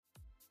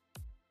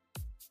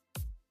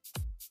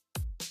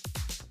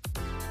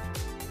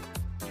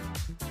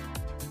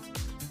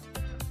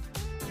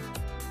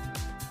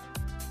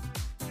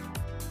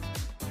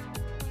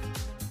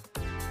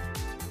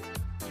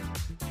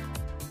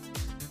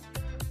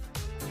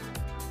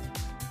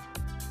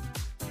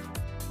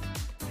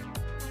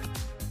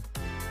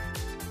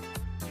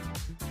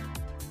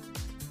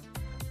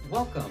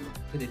Welcome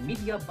to the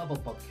Media Bubble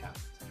Podcast,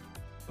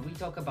 where we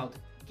talk about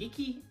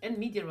geeky and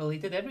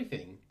media-related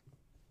everything.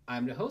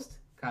 I'm the host,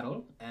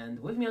 Karol, and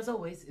with me as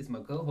always is my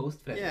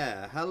co-host, Fredrik.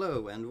 Yeah,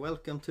 hello and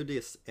welcome to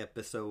this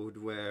episode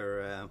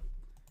where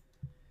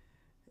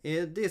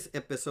in this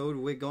episode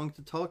we're going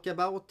to talk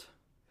about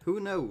who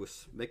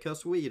knows,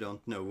 because we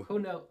don't know. Who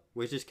knows?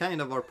 Which is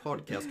kind of our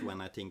podcast when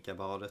I think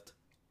about it.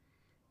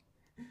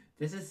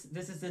 This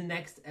is the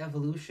next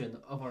evolution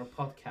of our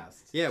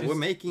podcast. Yeah, we're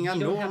making a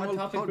normal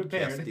podcast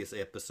prepared. this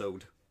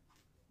episode.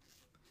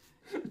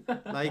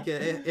 Like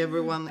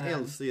everyone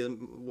else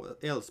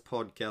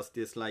podcast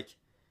is like,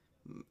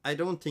 I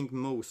don't think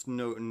most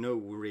know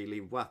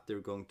really what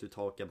they're going to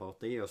talk about.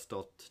 They just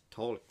start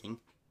talking.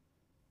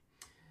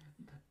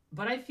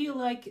 But I feel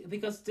like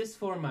because this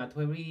format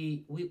where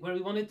today we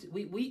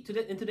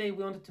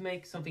wanted to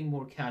make something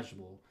more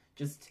casual,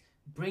 just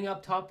bring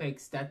up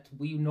topics that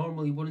we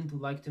normally wouldn't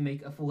like to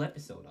make a full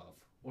episode of,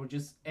 or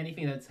just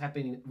anything that's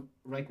happening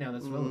right now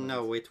that's relevant.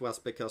 No, it was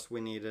because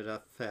we needed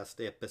a fast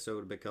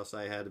episode because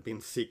I had been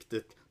sick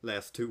the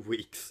last 2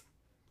 weeks.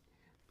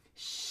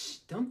 Shh!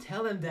 Don't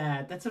tell him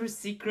that. That's our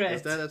secret.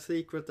 Is that a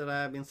secret that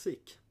I have been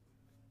sick?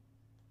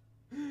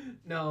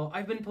 No,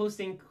 I've been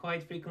posting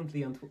quite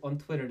frequently on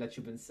Twitter that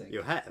you've been sick.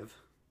 You have?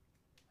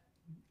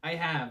 I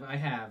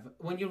have.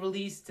 When you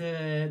released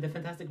the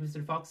Fantastic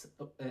Mr. Fox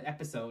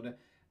episode,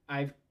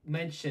 I've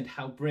mentioned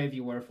how brave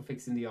you were for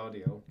fixing the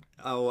audio.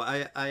 Oh,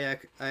 I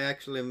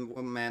actually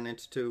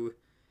managed to...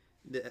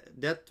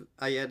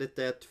 I had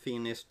that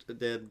finished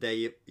the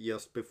day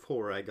just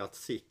before I got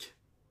sick.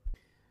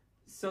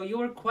 So you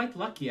were quite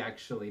lucky,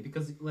 actually,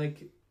 because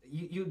like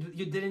you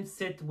didn't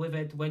sit with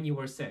it when you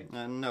were sick.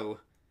 No.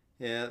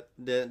 Yeah,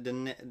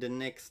 the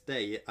next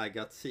day I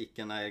got sick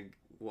and I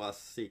was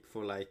sick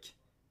for like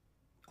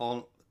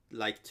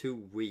 2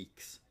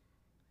 weeks.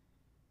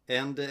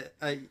 And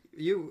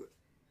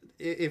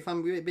if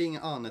I'm being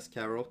honest,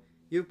 Karol,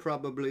 you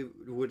probably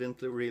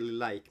wouldn't really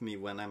like me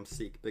when I'm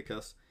sick,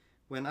 because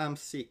when I'm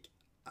sick,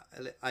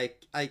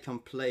 I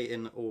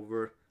complain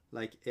over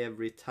like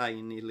every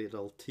tiny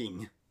little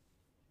thing.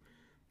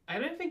 I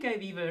don't think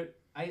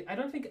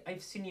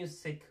I've seen you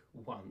sick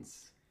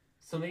once.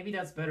 So maybe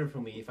that's better for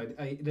me if I No,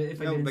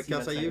 didn't because see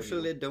that I side of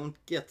usually you. don't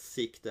get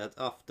sick that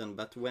often,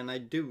 but when I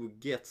do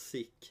get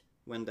sick,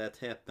 when that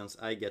happens,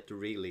 I get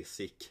really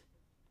sick.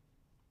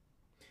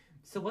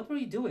 So what were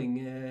you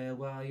doing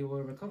while you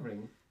were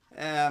recovering?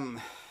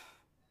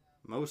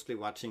 Mostly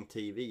watching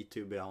TV,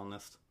 to be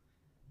honest.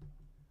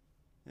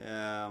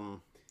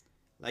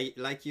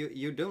 Like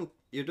you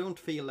don't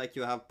feel like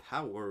you have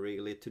power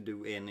really to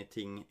do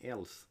anything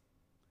else.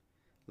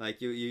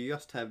 Like you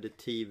just have the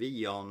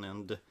TV on,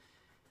 and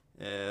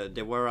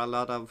there were a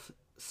lot of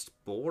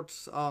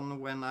sports on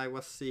when I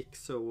was sick,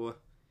 so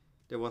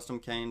there was some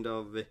kind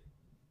of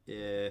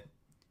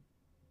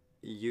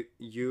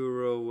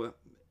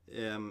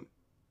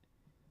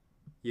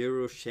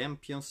Euro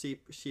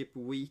Championship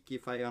week,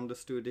 if I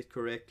understood it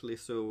correctly.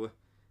 So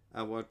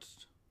I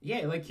watched.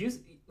 Yeah, like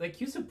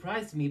you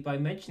surprised me by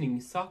mentioning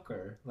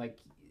soccer. Like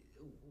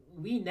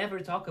we never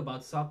talk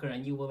about soccer,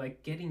 and you were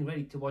like getting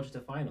ready to watch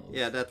the finals.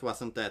 Yeah, that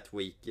wasn't that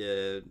week,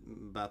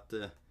 but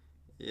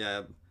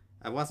yeah,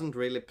 I wasn't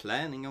really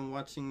planning on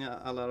watching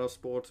a lot of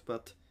sports,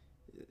 but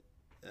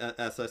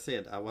as I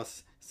said, I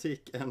was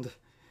sick, and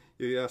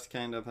you just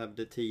kind of have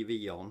the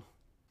TV on.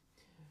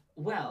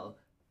 Well,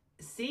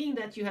 seeing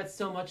that you had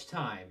so much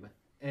time,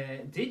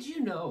 did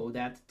you know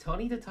that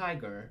Tony the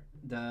Tiger,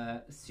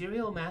 the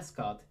cereal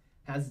mascot,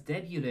 has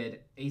debuted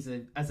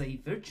as a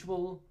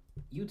virtual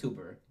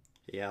YouTuber?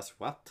 Yes,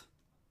 what?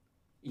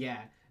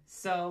 Yeah.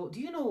 So,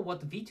 do you know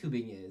what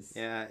VTubing is?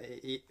 Yeah,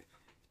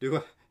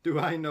 do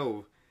I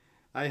know?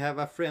 I have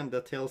a friend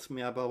that tells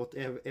me about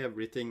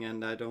everything,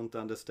 and I don't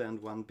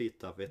understand one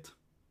bit of it.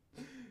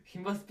 He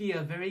must be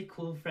a very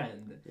cool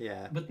friend.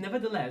 Yeah. But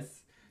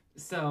nevertheless,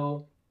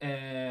 so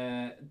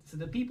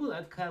the people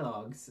at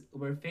Kellogg's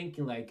were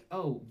thinking like,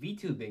 oh,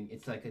 VTubing,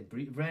 it's like a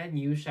brand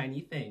new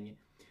shiny thing.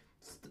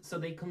 So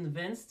they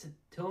convinced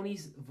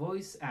Tony's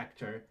voice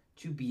actor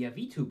to be a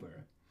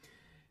VTuber.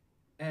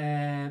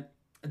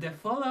 The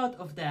fallout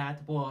of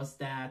that was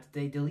that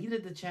they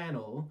deleted the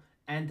channel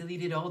and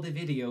deleted all the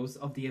videos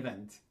of the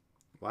event.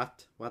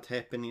 What? What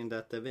happened in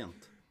that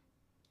event?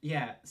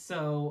 Yeah,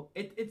 so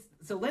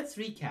so let's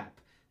recap.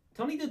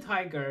 Tony the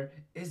Tiger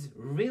is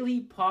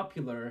really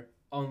popular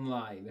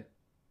online.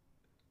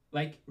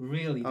 Like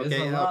really, there's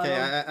a lot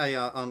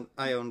of...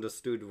 I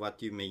understood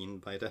what you mean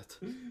by that.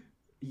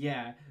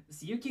 Yeah,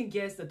 so you can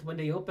guess that when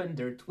they opened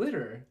their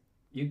Twitter,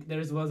 there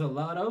was a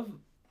lot of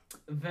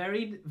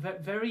very,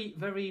 very,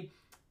 very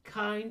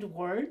kind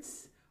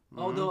words,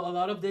 although a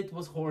lot of it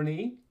was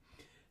horny.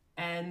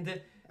 And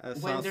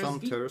when there's some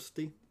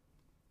thirsty.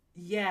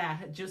 Yeah,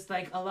 just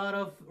like a lot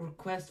of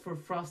requests for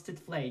frosted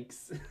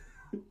flakes.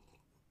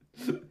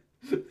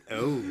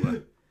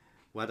 Oh,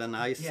 what a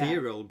nice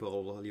cereal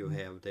bowl you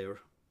have there.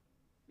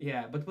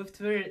 Yeah, but with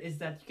Twitter is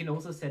that you can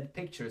also send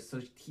pictures,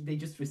 so they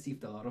just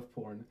received a lot of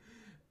porn.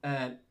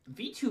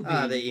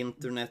 VTubing... the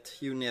internet,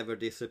 you never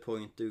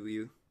disappoint, do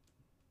you?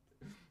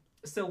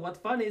 So what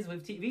fun is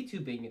with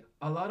VTubing?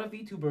 A lot of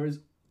VTubers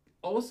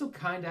also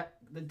kind of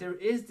that there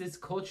is this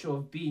culture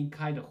of being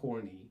kind of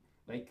horny.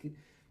 Like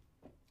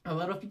a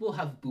lot of people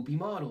have booby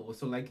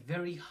models or like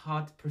very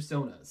hot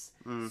personas.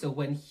 So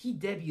when he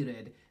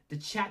debuted, the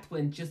chat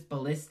went just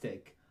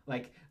ballistic.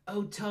 Like,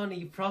 oh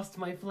Tony, frost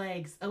my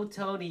flakes. Oh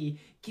Tony,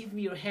 give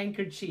me your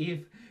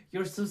handkerchief.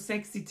 You're so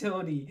sexy,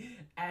 Tony.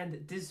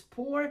 And this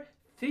poor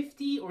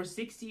 50 or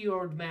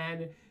 60-year-old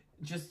man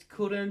just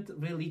couldn't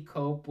really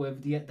cope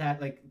with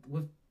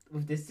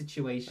with this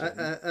situation.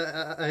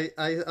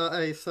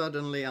 I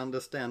suddenly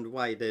understand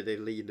why they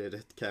deleted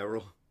it,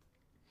 Carol.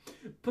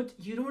 But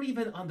you don't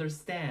even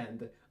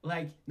understand.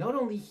 Like, not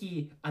only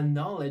he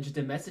acknowledged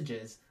the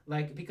messages,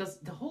 like, because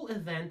the whole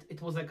event,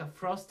 it was like a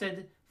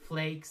Frosted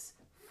Flakes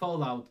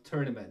Fallout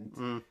tournament.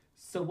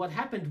 So what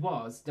happened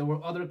was, there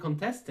were other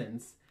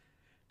contestants,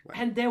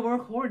 and they were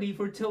horny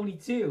for Tony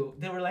too.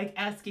 They were like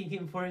asking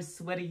him for his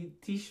sweaty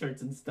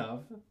t-shirts and stuff.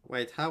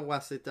 Wait, how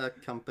was it a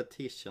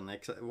competition?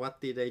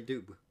 What did they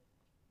do?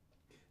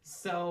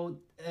 So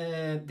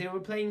they were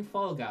playing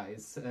Fall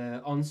Guys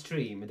on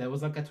stream. There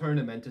was like a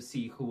tournament to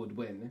see who would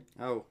win.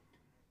 Oh,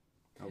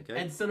 okay.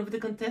 And some of the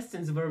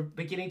contestants were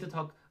beginning to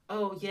talk.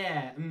 Oh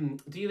yeah,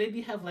 do you maybe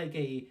have like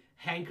a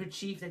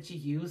handkerchief that you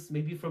use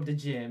maybe from the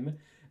gym?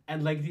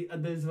 And like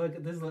there was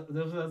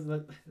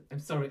like, I'm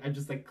sorry, I'm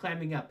just like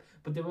clamming up.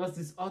 But there was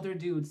this other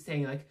dude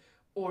saying like,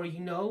 or you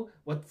know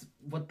what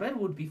better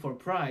would be for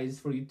prize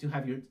for you to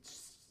have your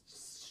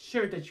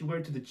shirt that you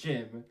wear to the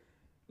gym.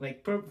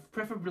 Like,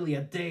 preferably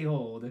a day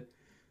old.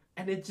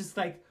 And it's just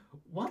like,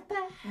 what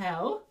the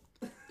hell?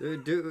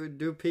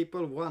 Do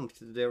people want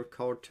their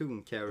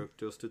cartoon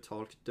characters to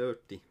talk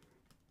dirty?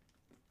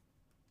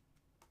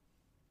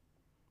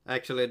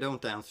 Actually,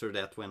 don't answer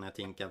that when I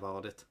think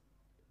about it.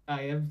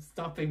 I am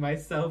stopping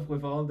myself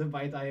with all the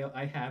bite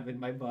I have in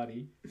my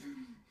body.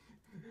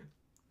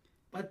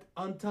 But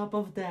on top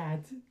of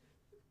that,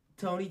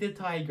 Tony the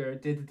Tiger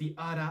did the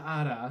ara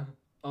ara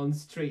on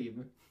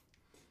stream.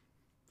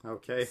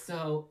 Okay.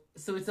 So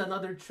it's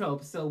another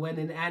trope. So when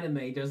in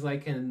anime there's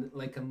like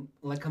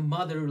a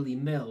motherly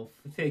MILF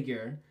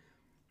figure,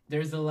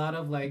 there's a lot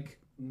of like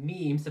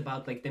memes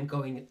about like them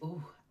going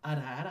ooh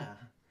ara ara.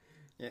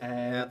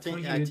 Yeah,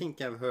 I think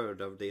I've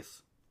heard of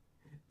this.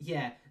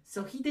 Yeah,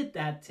 so he did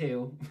that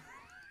too.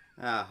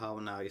 Ah, how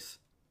nice.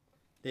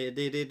 Did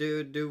he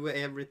do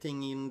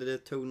everything in the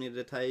Tony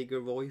the Tiger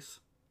voice?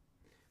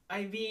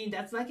 I mean,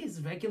 that's like his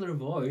regular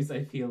voice,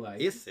 I feel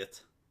like. Is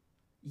it?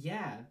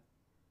 Yeah.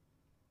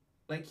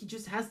 Like, he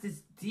just has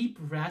this deep,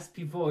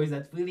 raspy voice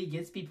that really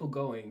gets people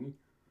going.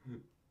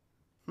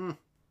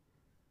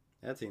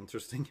 That's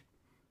interesting.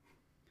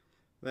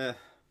 Well,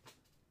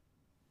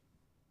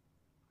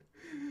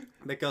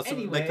 because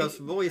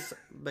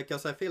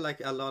I feel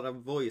like a lot of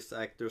voice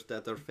actors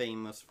that are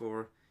famous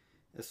for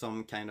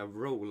some kind of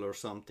role or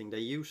something, they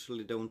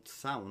usually don't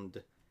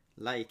sound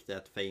like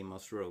that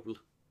famous role.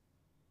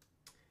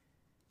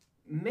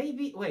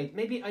 Maybe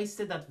I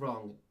said that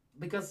wrong.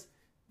 Because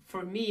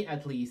for me,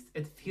 at least,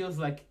 it feels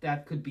like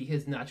that could be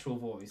his natural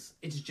voice.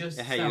 It just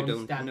sounds you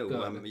don't that know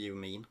good. You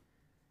mean?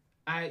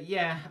 I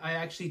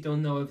actually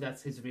don't know if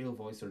that's his real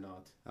voice or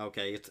not.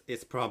 Okay,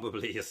 it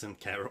probably isn't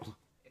Carol.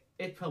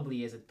 It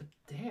probably isn't, but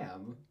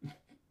damn.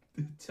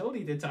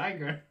 Tony the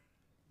Tiger.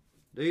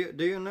 Do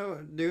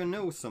you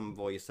know some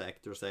voice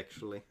actors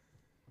actually?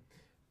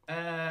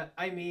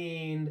 I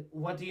mean,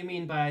 what do you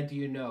mean by do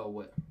you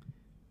know?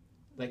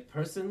 Like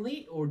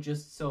personally or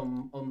just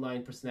some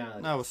online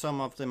personality? No, some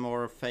of the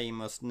more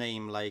famous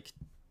name like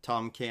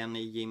Tom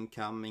Kenny, Jim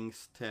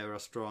Cummings, Tara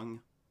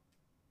Strong.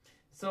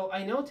 So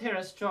I know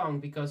Tara Strong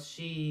because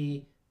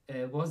she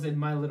was in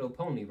My Little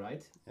Pony,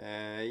 right?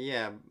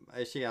 Yeah,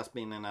 she has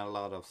been in a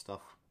lot of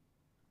stuff.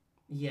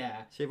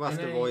 Yeah. She was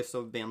the voice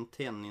of Ben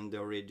 10 in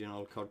the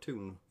original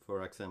cartoon,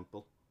 for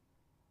example.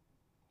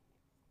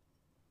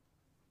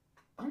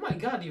 Oh my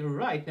god, you're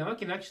right. Now I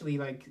can actually,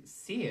 like,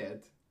 see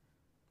it.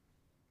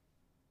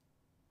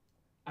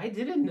 I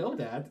didn't know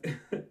that.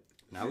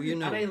 Now you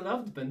know. And I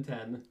loved Ben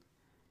 10.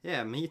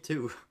 Yeah, me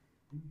too.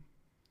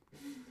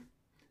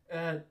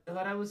 But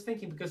I was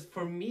thinking, because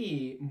for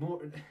me,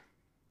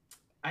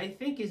 I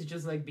think it's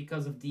just, like,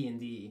 because of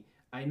D&D.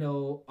 I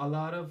know a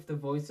lot of the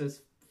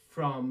voices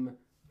from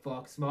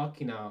Vox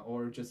Machina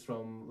or just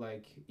from,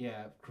 like,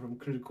 from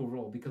Critical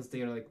Role, because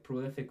they are, like,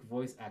 prolific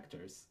voice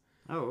actors.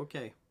 Oh,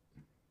 okay.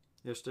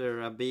 Is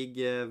there a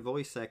big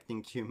voice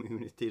acting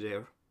community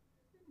there?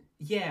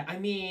 Yeah, I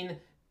mean,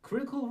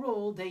 Critical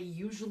Role, they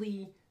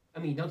usually... I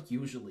mean, not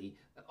usually.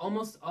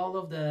 Almost all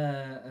of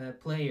the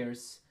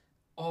players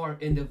are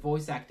in the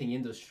voice acting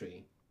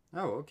industry.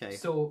 Oh, okay.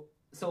 So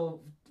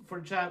for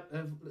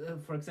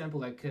example,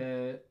 like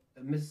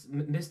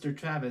Mr.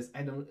 Travis,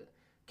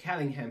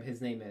 Callingham,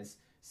 his name is.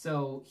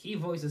 So he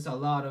voices a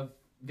lot of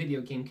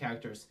video game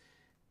characters,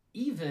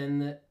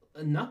 even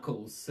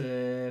Knuckles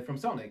from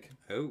Sonic.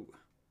 Oh.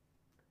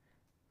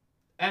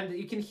 And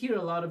you can hear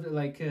a lot of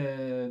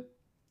oh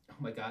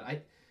my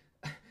god,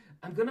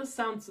 I'm gonna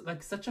sound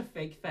like such a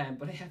fake fan,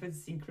 but I haven't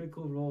seen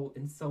Critical Role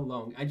in so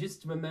long. I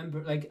just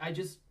remember, like, I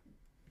just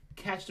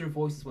catch their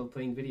voices while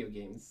playing video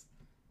games.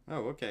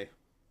 Oh, okay.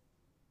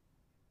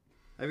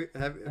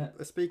 Have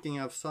speaking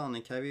of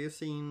Sonic, have you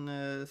seen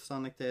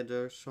Sonic the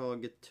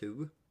Hedgehog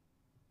 2?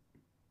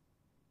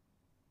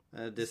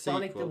 The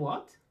Sonic sequel. the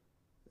what?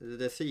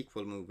 The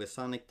sequel movie,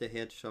 Sonic the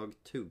Hedgehog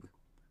 2.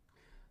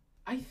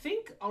 I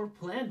think our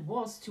plan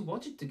was to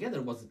watch it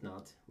together, was it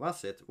not?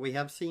 Was it? We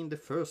have seen the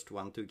first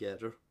one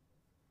together.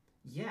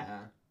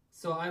 Yeah.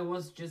 So I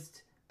was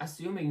just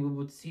assuming we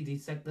would see the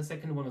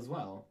second one as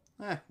well.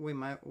 We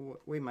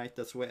might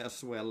as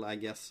well, I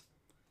guess.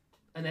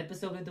 An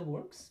episode in the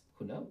works?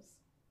 Who knows?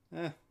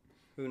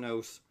 Who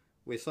knows?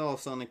 We saw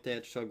Sonic the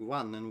Hedgehog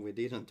 1 and we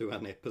didn't do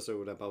an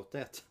episode about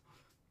that.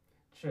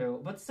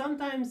 True, but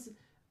sometimes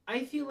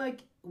I feel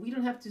like we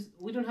don't have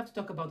to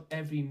talk about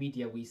every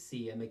media we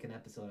see and make an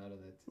episode out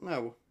of it.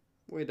 No,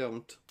 we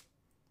don't.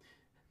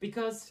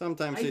 Because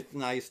sometimes it's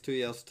nice to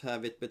just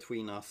have it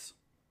between us.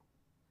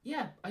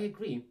 Yeah, I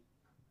agree.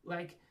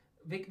 Like,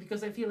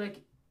 because I feel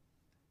like,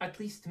 at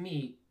least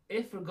me,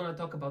 if we're gonna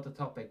talk about a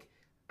topic,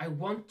 I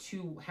want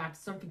to have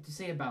something to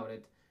say about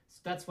it. So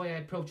that's why I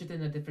approach it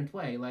in a different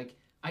way. Like,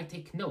 I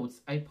take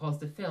notes, I pause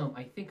the film,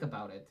 I think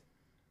about it.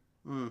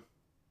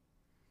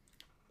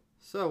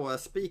 So,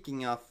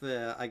 speaking of,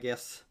 I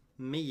guess,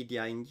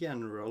 media in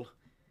general,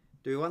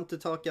 do you want to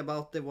talk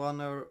about the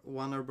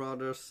Warner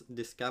Brothers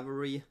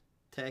Discovery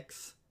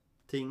tax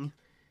thing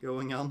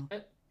going on?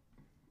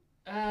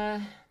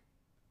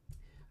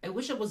 I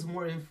wish I was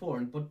more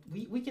informed, but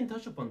we can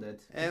touch upon that,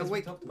 because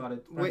we talked about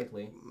it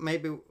privately.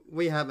 Maybe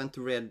we haven't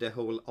read the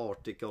whole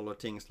article or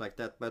things like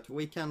that, but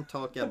we can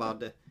talk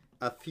about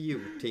a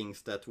few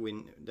things that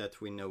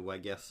we know, I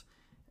guess.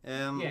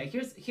 Yeah,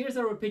 here's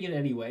our opinion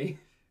anyway.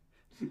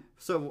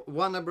 So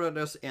Warner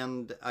Brothers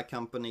and a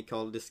company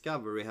called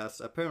Discovery has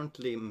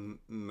apparently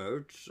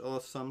merged or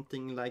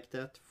something like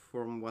that,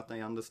 from what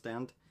I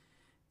understand.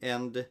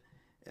 And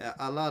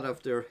a lot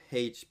of their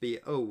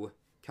HBO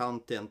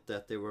content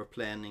that they were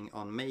planning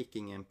on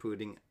making and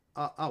putting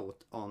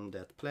out on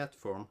that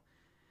platform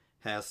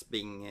has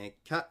been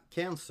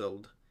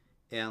cancelled.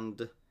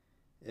 And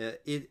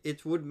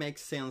it would make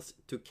sense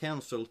to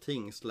cancel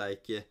things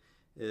like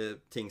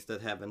things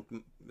that haven't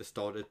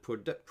started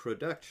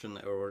production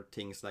or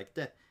things like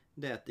that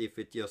if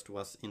it just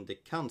was in the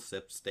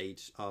concept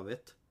stage of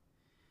it.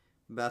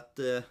 But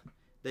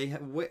they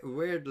have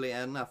weirdly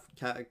enough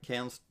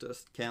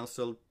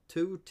cancelled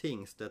two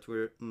things that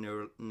were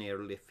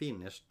nearly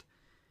finished,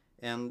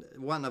 and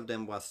one of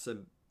them was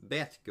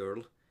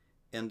Batgirl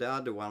and the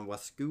other one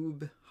was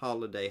Scoob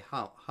Holiday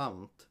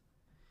Hunt.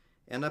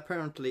 And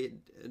apparently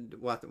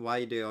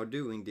why they are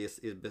doing this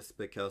is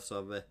because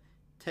of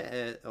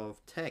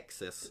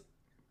taxes.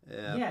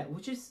 Yeah,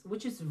 which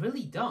is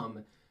really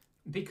dumb,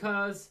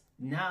 because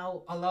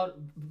now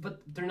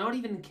but they're not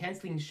even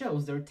canceling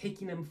shows, they're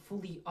taking them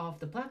fully off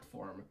the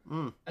platform.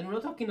 And we're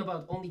not talking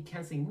about only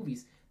canceling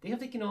movies. They have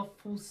taken off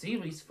full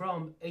series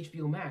from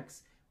HBO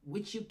Max,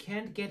 which you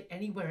can't get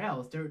anywhere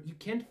else. You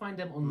can't find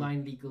them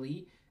online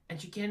legally,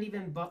 and you can't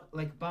even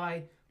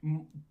buy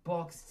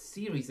boxed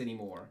series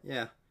anymore.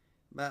 Yeah,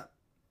 but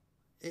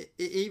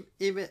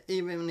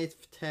even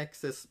if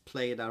taxes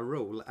played a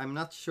role, I'm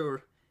not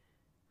sure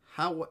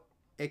how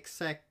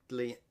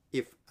exactly,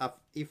 if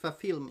a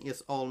film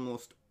is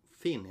almost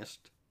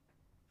finished,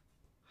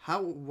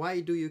 why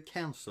do you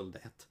cancel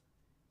that?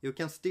 You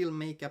can still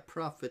make a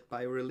profit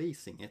by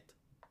releasing it.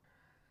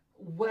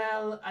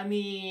 Well, I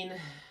mean,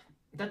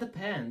 that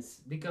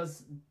depends,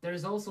 because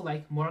there's also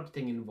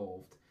marketing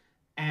involved,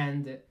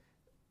 and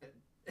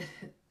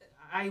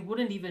I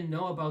wouldn't even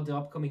know about the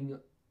upcoming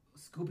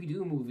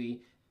Scooby-Doo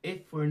movie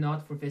if we're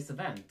not for this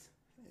event.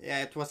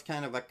 Yeah, it was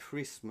kind of a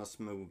Christmas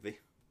movie.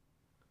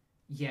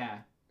 Yeah.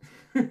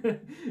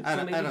 I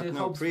don't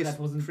know.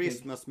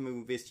 Christmas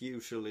movies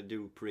usually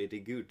do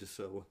pretty good,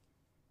 so.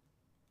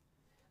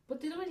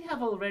 But didn't we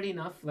have already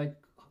enough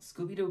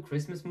Scooby-Doo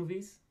Christmas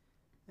movies?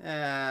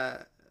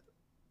 There's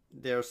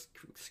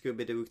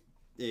Scooby-Doo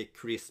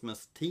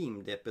Christmas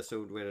themed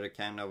episode where they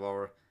kind of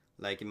are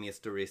like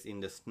mysteries in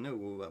the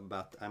snow,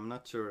 but I'm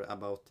not sure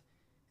about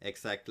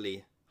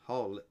exactly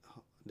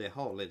the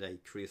holiday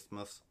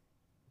Christmas.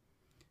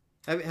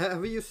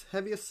 Have you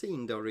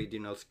seen the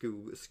original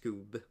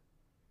Scoob?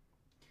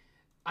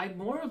 I'm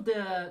more of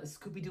the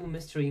Scooby-Doo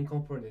Mystery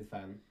Incorporated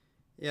fan.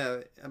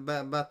 Yeah,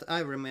 but I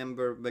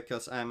remember,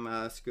 because I'm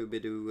a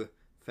Scooby-Doo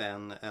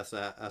fan as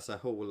a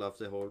whole of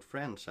the whole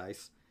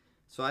franchise.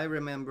 So I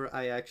remember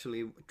I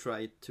actually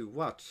tried to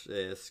watch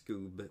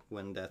Scoob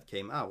when that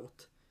came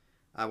out.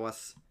 I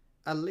was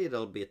a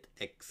little bit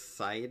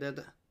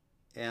excited,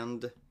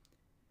 and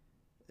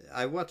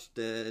I watched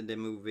the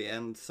movie,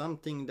 and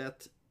something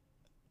that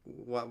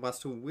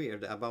was so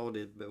weird about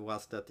it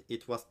was that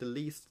it was the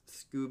least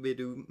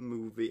Scooby-Doo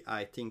movie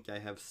I think I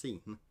have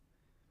seen.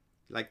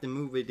 The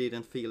movie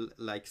didn't feel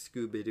like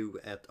Scooby-Doo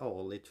at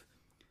all.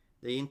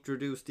 They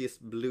introduced this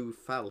Blue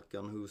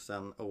Falcon, who's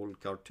an old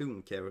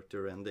cartoon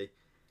character, and they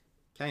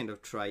kind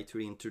of try to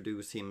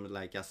introduce him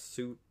like a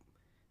jokey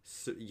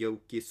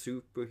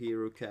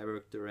superhero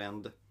character,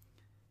 and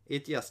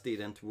it just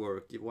didn't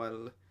work.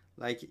 Well,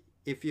 like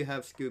if you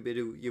have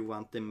Scooby-Doo, you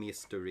want the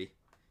mystery,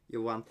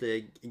 you want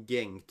the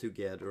gang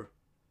together,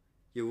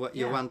 you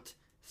want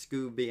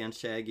Scooby and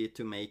Shaggy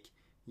to make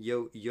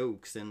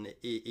jokes and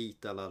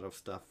eat a lot of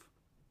stuff.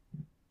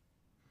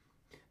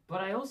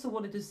 But I also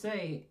wanted to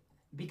say,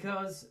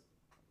 because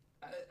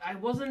I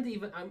wasn't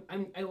even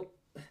I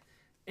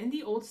in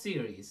the old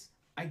series,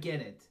 I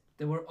get it.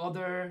 There were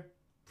other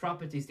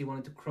properties they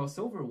wanted to cross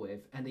over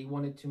with, and they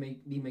wanted to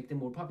make them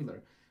more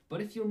popular.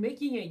 But if you're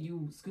making a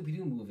new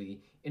Scooby-Doo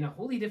movie in a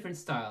wholly different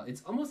style,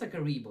 it's almost like a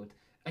reboot,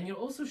 and you're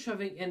also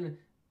shoving in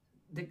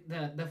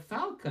the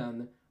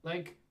Falcon.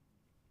 Like,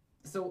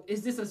 so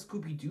is this a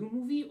Scooby-Doo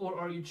movie, or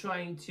are you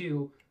trying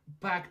to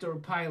backdoor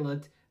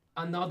pilot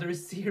another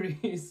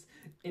series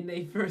in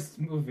a first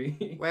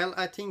movie? Well,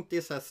 I think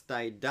this has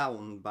died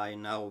down by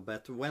now,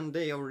 but when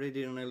they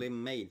originally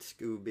made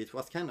Scooby, it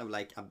was kind of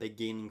like a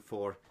beginning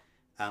for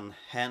an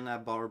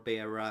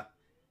Hanna-Barbera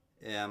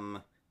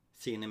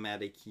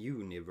cinematic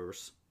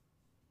universe,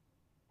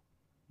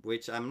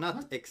 which I'm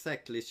not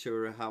exactly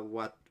sure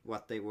what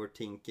they were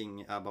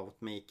thinking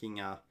about making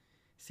a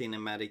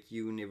cinematic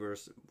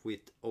universe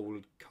with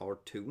old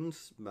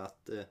cartoons, but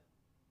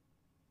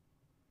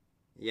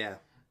yeah.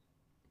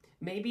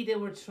 Maybe they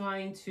were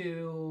trying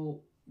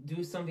to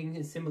do something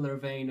in similar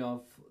vein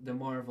of the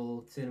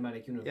Marvel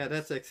Cinematic Universe. Yeah,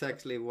 that's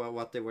exactly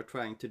what they were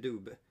trying to do.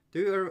 But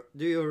do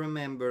you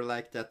remember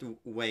like that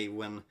way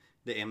when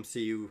the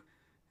MCU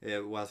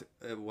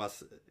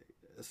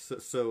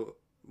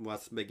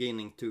was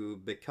beginning to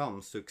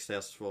become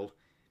successful,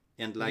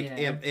 and like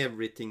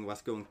everything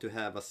was going to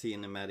have a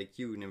cinematic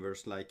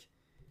universe? Like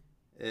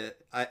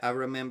I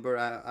remember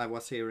I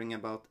was hearing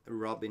about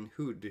Robin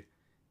Hood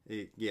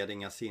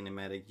getting a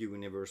cinematic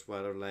universe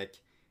where like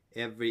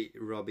every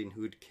Robin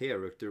Hood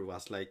character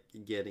was like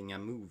getting a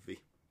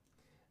movie.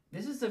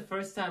 This is the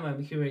first time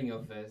I'm hearing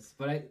of this,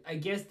 but I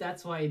guess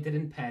that's why it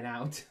didn't pan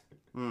out.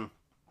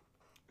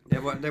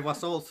 There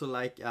was also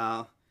like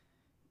a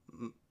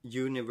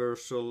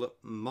Universal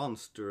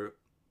monster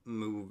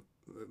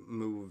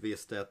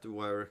movies that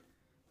were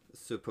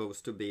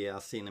supposed to be a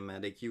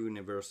cinematic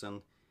universe,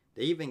 and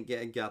they even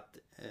got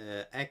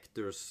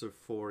actors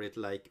for it,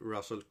 like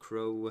Russell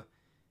Crowe.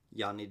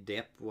 Johnny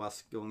Depp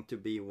was going to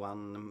be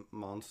one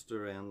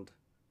monster, and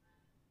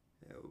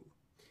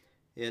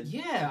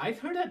yeah, I've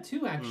heard that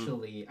too.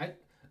 Actually,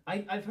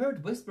 I've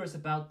heard whispers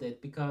about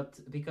it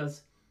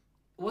because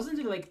wasn't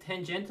it like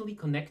tangentially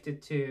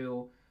connected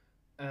to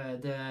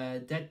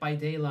the Dead by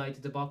Daylight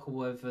debacle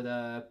with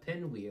the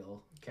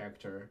Pinwheel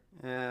character?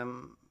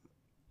 I'm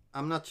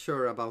not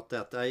sure about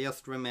that. I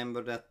just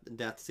remember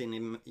that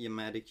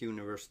cinematic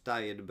universe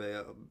died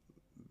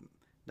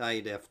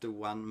after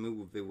one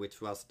movie, which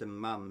was The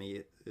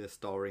Mummy,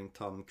 starring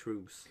Tom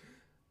Cruise.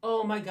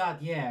 Oh my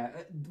god,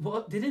 yeah.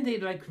 What didn't they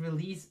like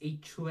release a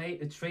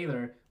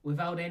trailer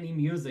without any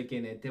music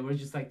in it? There were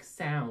just like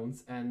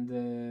sounds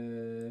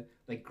and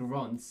like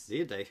grunts.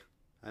 Did they?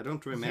 I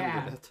don't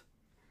remember that.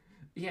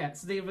 Yeah,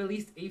 so they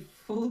released a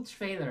full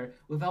trailer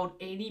without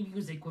any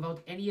music,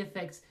 without any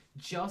effects,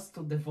 just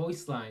the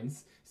voice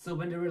lines. So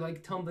when they were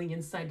like tumbling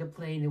inside the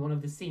plane in one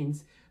of the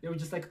scenes, there were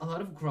just like a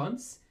lot of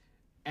grunts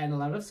and a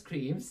lot of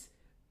screams,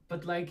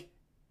 but like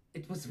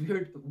it was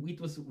weird. It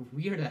was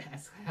weird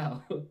as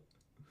hell.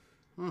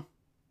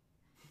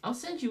 I'll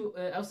send you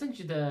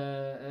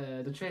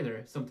the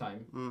trailer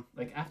sometime,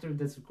 like after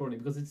this recording,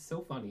 because it's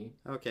so funny.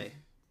 Okay,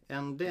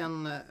 and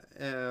then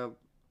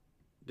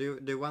do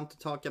you want to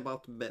talk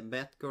about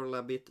Batgirl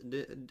a bit?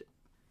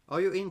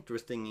 Are you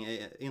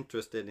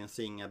interested in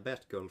seeing a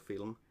Batgirl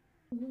film?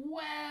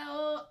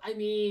 Well, I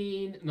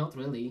mean, not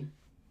really.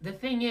 The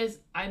thing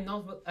is, I'm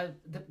not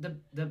the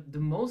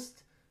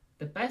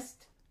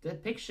best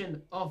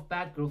depiction of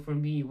Batgirl for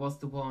me was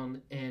the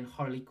one in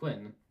Harley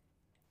Quinn.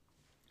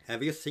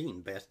 Have you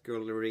seen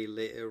Batgirl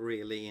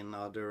really in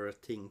other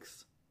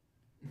things?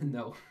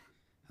 No.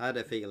 I had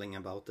a feeling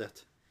about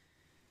that.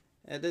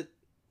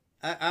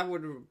 I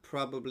would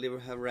probably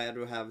have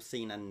rather have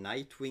seen a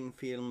Nightwing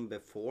film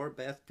before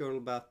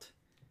Batgirl, but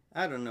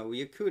I don't know.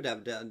 You could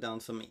have done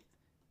some,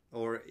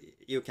 or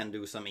you can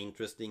do some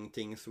interesting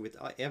things with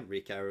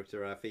every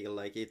character. I feel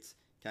like it's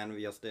kind of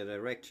just the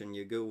direction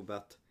you go,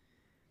 but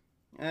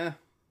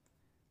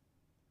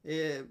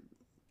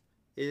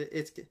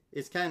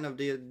it's kind of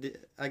the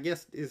I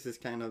guess this is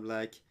kind of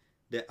like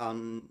the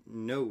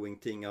unknowing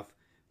thing of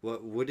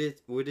what would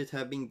it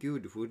have been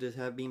good, would it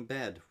have been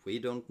bad, we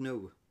don't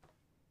know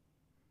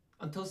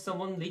until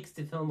someone leaks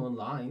the film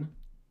online.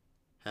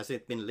 Has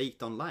it been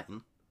leaked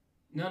online?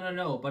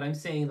 No, but I'm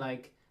saying,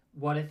 like,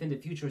 what if in the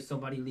future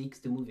somebody leaks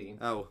the movie?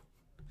 Oh,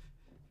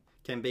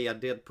 can be a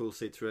Deadpool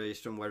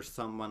situation where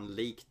someone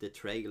leaked the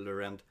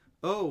trailer and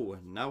oh,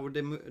 now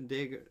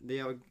they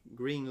are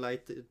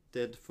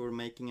green-lighted for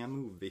making a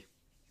movie.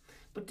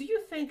 But do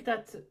you think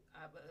that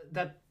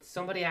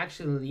somebody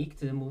actually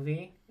leaked the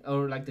movie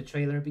or like the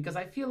trailer? Because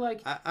I feel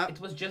like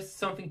it was just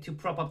something to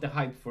prop up the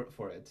hype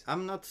for it.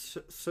 I'm not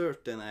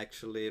certain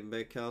actually,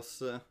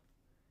 because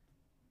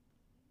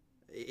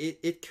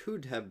it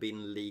could have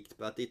been leaked,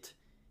 but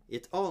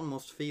it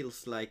almost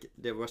feels like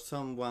there was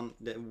someone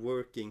that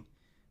working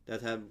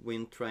that had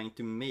been trying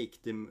to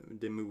make the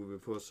movie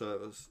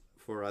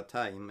for a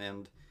time,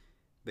 and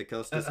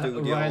because the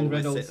studio Ryan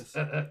always Reynolds.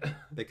 says,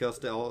 because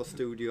the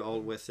studio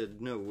always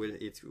said no,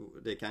 it's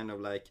they kind of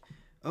like,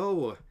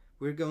 oh,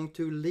 we're going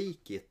to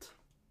leak it.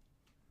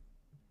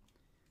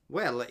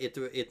 Well,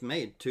 it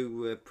made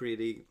two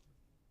pretty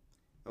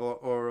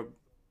or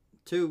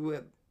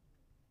two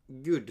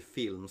good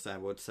films, I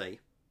would say.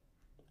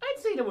 I'd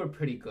say they were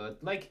pretty good.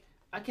 Like,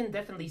 I can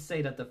definitely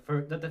say that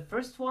the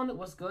first one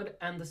was good,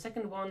 and the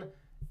second one,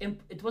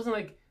 it wasn't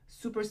like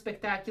super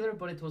spectacular,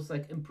 but it was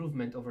like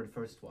improvement over the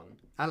first one.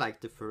 I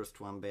like the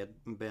first one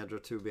better,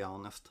 to be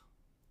honest.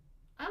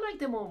 I like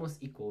them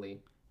almost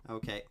equally.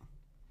 Okay.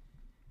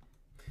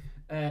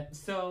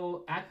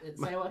 So I actually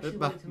But,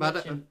 wanted to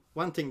mention.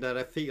 one thing that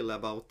I feel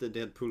about the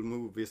Deadpool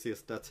movies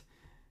is that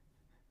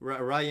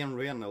Ryan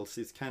Reynolds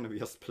is kind of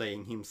just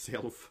playing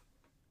himself.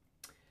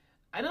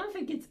 I don't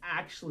think it's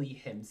actually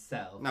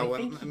himself. No, I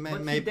think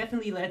he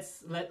definitely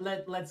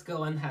let's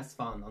go and has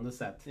fun on the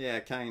set. Yeah,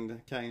 kind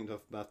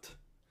of, but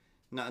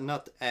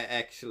not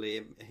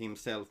actually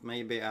himself.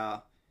 Maybe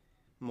a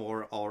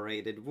more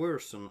R-rated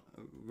version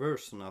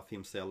of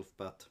himself,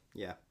 but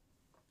yeah.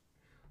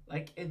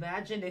 Like,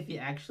 imagine if he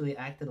actually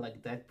acted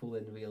like Deadpool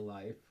in real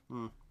life.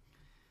 Mm.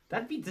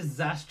 That'd be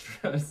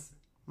disastrous.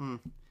 Mm.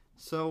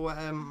 So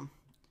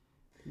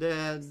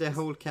the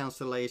whole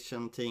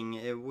cancellation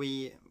thing,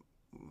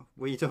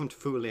 we don't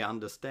fully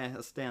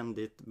understand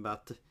it,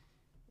 but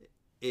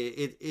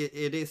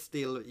it is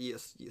still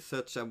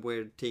such a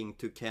weird thing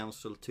to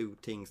cancel two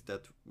things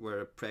that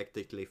were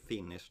practically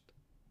finished.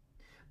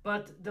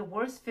 But the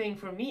worst thing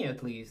for me,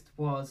 at least,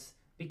 was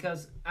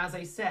because, as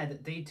I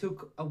said, they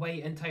took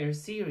away entire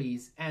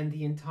series and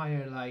the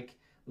entire like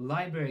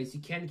libraries.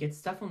 You can't get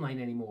stuff online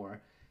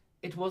anymore.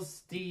 It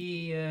was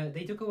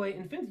they took away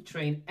Infinity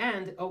Train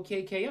and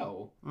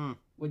OKKO,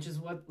 which is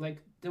what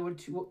like there were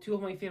two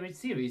of my favorite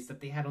series that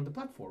they had on the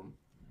platform.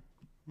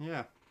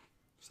 Yeah,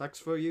 sucks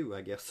for you,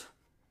 I guess.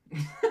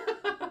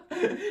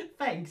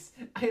 Thanks.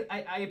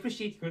 I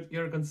appreciate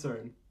your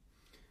concern.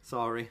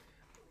 Sorry.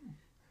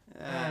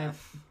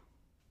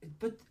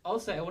 But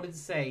also, I wanted to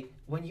say,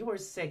 when you were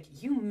sick,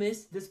 you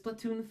missed the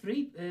Splatoon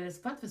 3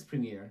 Splatfest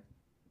premiere.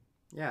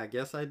 Yeah, I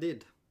guess I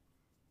did.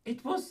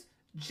 It was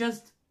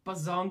just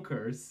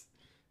bazonkers.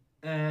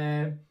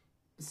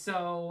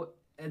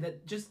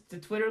 Just the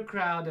Twitter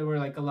crowd, there were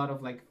like a lot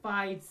of like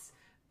fights.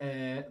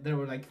 There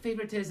were like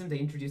favoritism. They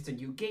introduced a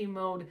new game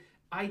mode.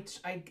 I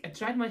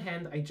tried my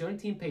hand. I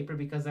joined Team Paper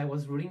because I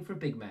was rooting for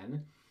Big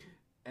Man.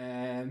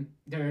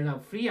 There are now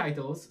 3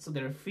 idols, so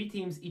there are 3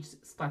 teams each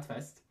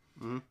Splatfest.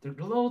 There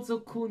are loads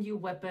of cool new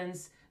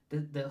weapons.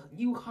 The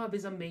new hub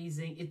is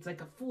amazing. It's like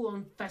a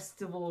full-on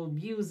festival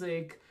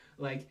music.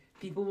 Like,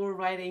 people were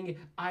writing,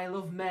 I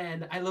love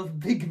man, I love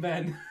big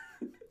man.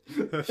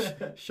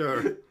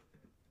 Sure.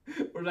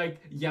 Or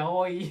like,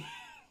 yaoi.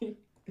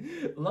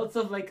 Lots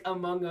of like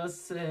Among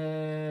Us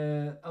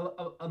or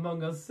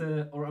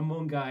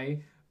Among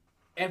Guy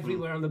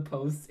everywhere on the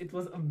posts. It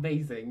was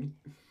amazing.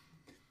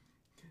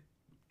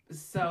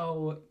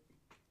 So,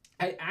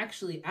 I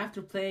actually,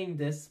 after playing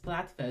this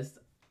Splatfest,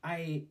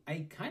 I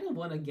kind of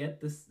want to get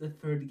the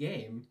third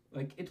game.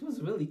 Like, it was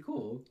really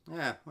cool.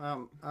 Yeah,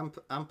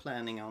 I'm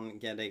planning on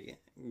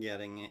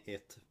getting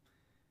it.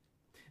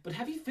 But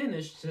have you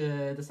finished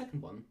the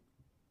second one?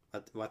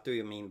 What do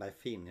you mean by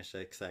finish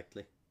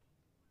exactly?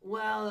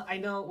 Well, I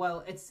know.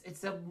 Well, it's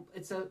a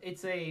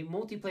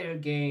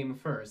multiplayer game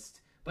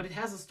first, but it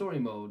has a story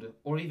mode,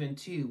 or even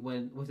 2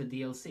 with the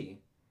DLC.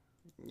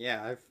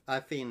 Yeah, I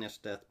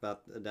finished that,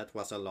 but that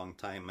was a long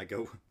time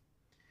ago.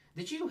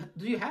 Do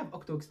you have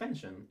Octo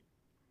expansion?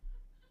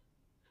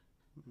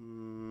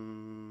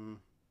 No.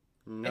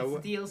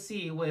 It's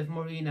DLC with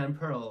Marina and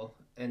Pearl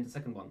in the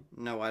second one.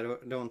 No, I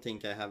don't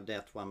think I have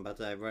that one, but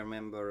I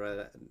remember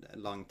a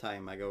long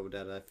time ago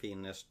that I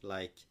finished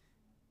like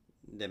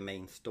the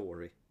main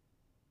story.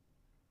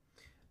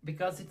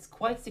 Because it's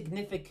quite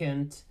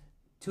significant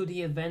to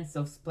the events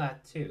of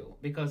Splat 2,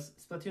 because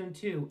Splatoon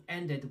 2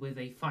 ended with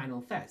a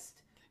final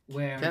fest.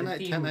 Where can I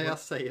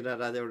just say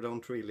that I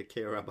don't really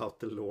care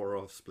about the lore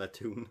of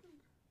Splatoon?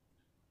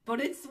 But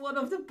it's one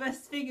of the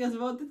best things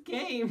about the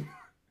game.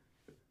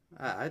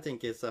 I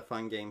think it's a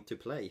fun game to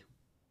play.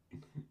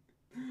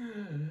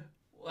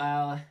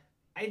 Well,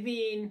 I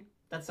mean,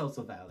 that's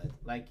also valid.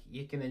 Like,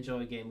 you can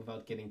enjoy a game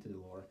without getting to the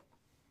lore.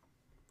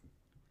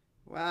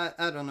 Well,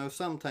 I don't know.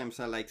 Sometimes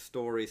I like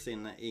stories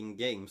in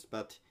games,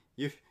 but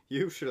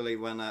usually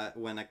when a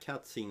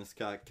cutscenes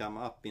come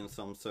up in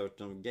some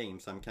certain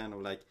games, I'm kind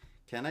of like,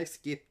 can I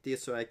skip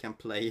this so I can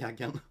play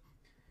again?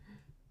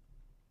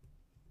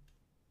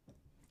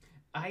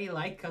 I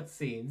like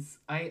cutscenes.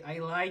 I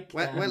like.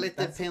 Well, it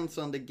depends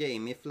on the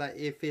game.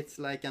 If it's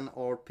like an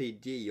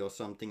RPG or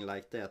something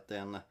like that,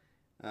 then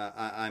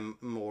I'm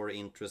more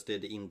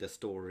interested in the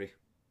story.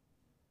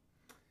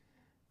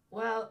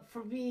 Well,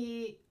 for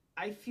me,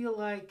 I feel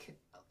like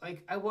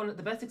I want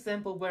the best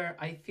example where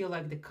I feel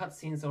like the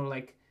cutscenes are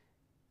like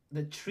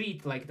the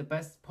treat, like the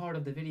best part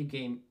of the video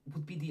game,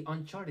 would be the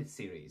Uncharted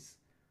series.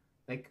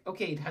 Like,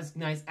 okay, it has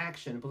nice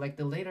action, but like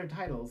the later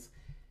titles,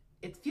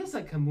 it feels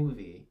like a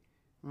movie,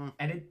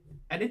 and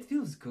it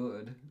feels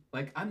good.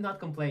 Like, I'm not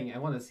complaining. I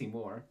want to see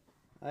more.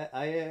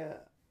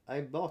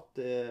 I bought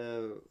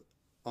the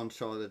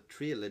Uncharted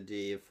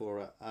trilogy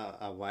for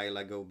a while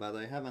ago, but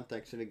I haven't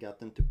actually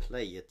gotten to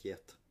play it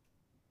yet.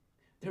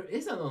 There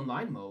is an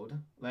online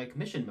mode, like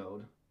mission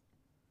mode.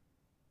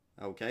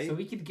 Okay. So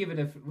we can give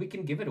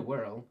it a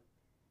whirl.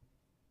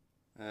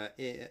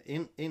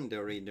 In the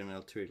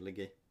original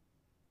trilogy.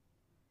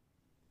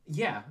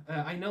 Yeah,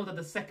 I know that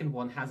the second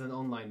one has an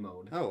online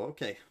mode. Oh,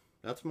 okay.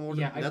 That's more.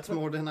 Yeah,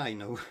 More than I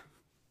know.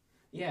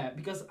 Yeah,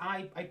 because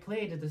I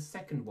played the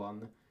second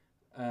one,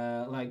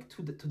 like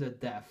to the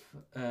death.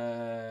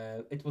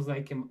 It was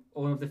like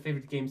one of the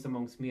favorite games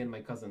amongst me and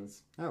my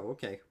cousins. Oh,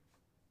 okay.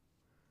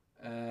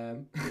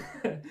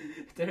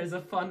 There is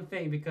a fun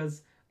thing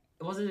because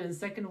was it in the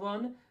second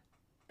one?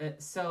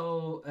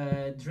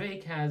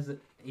 Drake has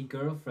a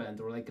girlfriend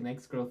or like an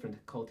ex-girlfriend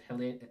called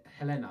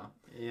Helena.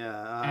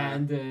 Yeah.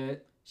 And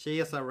she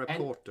is a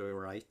reporter,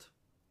 right?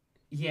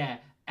 Yeah,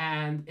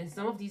 and in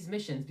some of these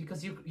missions,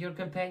 because your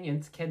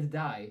companions can't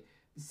die,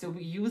 so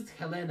we used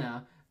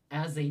Helena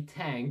as a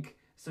tank,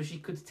 so she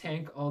could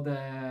tank all the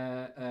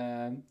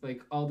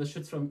all the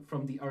shots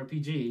from the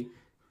RPG,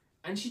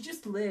 and she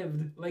just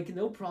lived like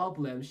no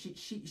problem.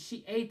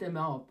 She ate them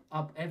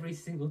up every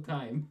single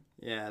time.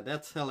 Yeah,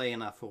 that's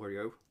Helena for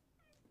you.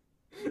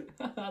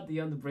 The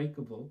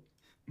unbreakable.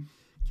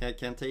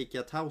 Can take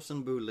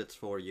 1,000 bullets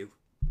for you.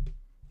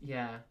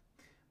 Yeah,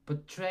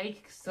 but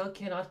Drake still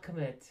cannot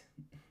commit.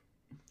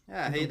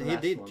 Yeah, he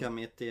did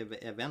commit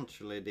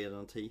eventually,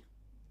 didn't he?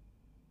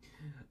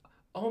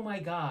 Oh my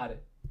god.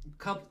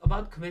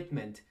 About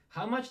commitment.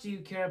 How much do you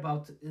care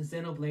about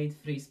Xenoblade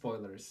 3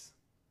 spoilers?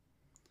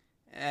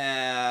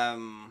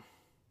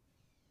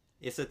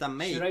 Is it a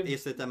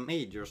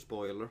major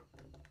spoiler?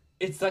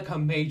 It's like a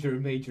major.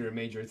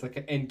 It's like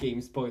an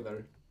endgame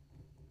spoiler.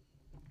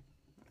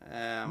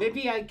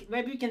 Maybe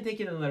we can take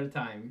it another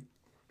time,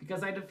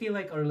 because I feel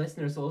like our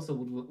listeners also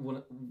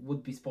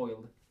would be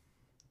spoiled.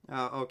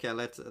 Okay,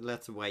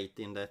 let's wait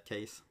in that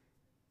case.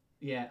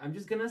 Yeah, I'm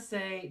just gonna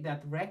say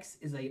that Rex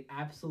is an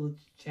absolute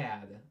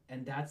Chad,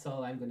 and that's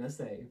all I'm gonna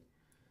say.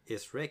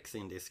 Is Rex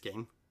in this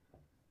game?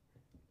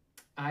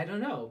 I don't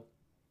know.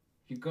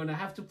 You're gonna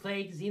have to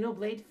play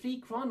Xenoblade 3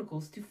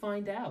 Chronicles to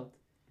find out.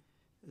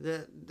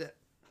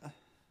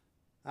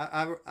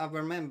 I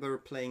remember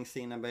playing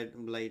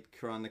Xenoblade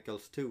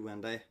Chronicles 2,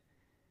 and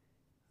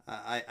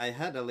I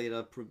had a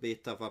little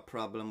bit of a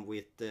problem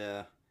with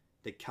the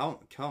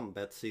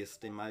combat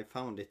system. I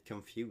found it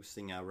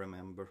confusing, I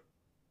remember.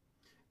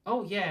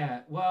 Oh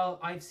yeah, well,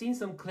 I've seen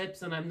some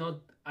clips and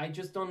I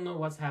just don't know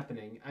what's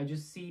happening. I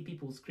just see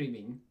people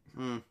screaming.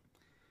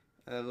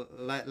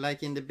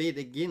 Like in the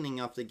beginning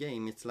of the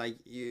game, it's like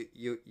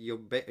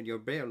you're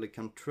barely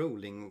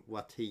controlling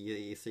what he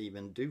is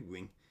even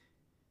doing.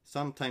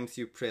 Sometimes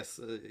you press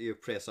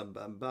a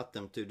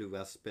button to do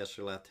a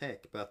special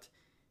attack, but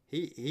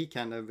he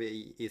kind of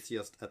is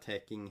just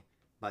attacking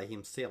by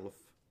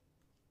himself.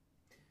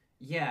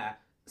 Yeah,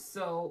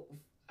 so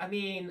I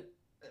mean,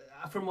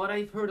 from what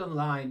I've heard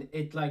online,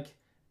 it like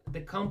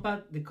the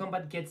combat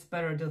gets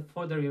better the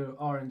further you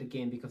are in the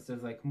game because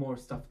there's like more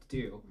stuff to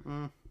do.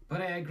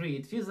 But I agree,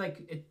 it feels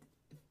like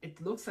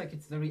it looks like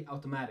it's very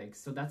automatic,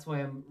 so that's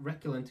why I'm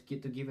reluctant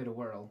to give it a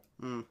whirl.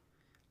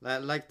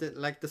 Like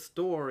the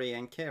story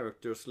and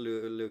characters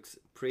looks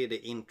pretty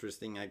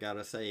interesting, I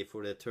gotta say.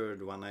 For the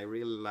third one, I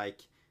really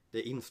like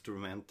the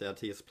instrument that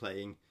he's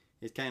playing.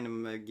 It kind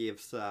of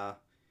gives a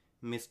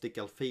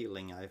mystical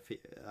feeling. I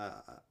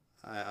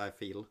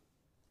feel.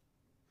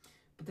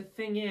 But the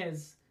thing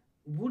is,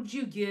 would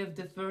you give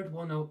the third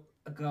one a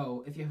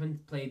go if you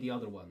haven't played the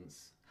other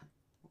ones?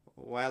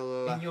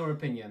 Well, in your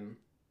opinion.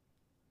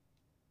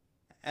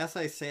 As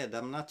I said,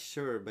 I'm not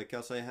sure,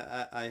 because I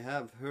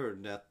have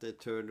heard that the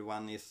third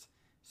one is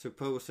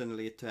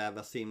supposedly to have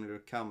a similar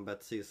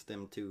combat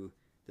system to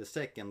the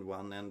second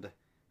one, and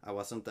I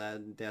wasn't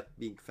that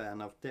big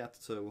fan of that,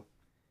 so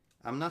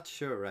I'm not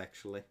sure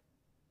actually.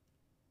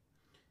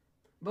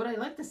 But I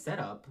like the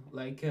setup,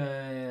 like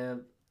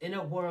in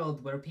a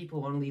world where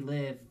people only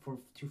live for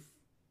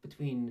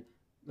between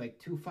like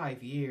 2 to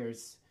 5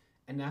 years.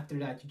 And after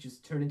that, you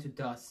just turn into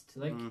dust.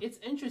 Like it's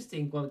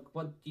interesting.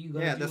 What you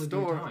gonna do with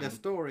your time? The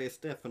story is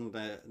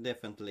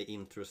definitely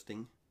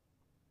interesting.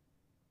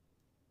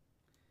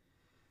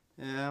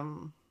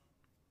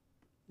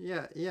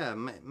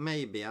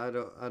 Maybe I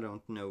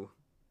don't know.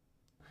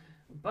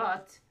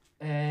 But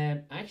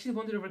I actually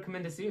wanted to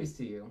recommend a series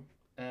to you.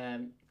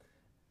 There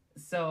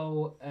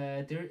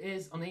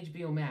is on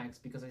HBO Max,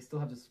 because I still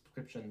have the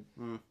subscription.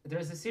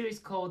 There's a series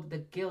called The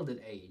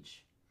Gilded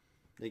Age.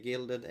 The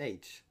Gilded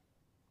Age.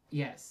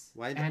 Yes.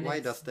 Why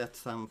does that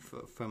sound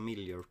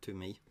familiar to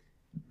me?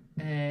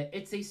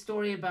 It's a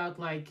story about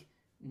like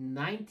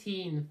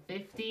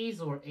 1950s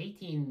or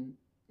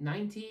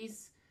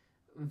 1890s,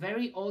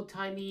 very old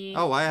timey.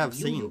 Oh, I have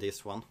seen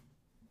this one.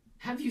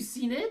 Have you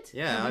seen it?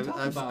 Yeah, Can we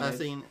talk about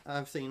it?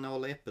 I've seen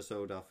all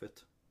episode of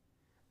it.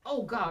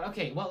 Oh God.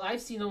 Okay. Well,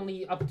 I've seen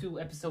only up to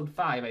episode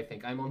 5. I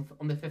think I'm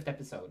on the 5th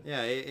episode.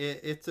 Yeah,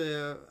 it's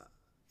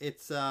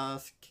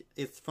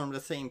from the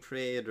same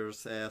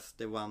creators as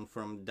the one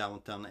from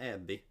Downton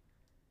Abbey.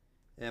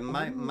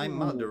 My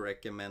mother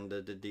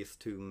recommended this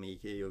to me,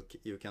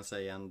 you can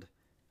say, and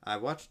I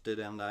watched it,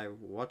 and I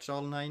watched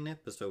all 9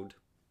 episodes.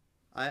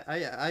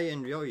 I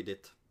enjoyed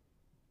it.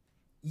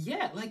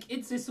 Yeah, like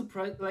it's a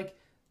surprise. Like,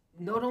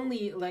 not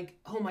only like,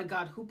 oh my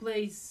God, who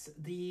plays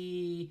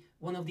the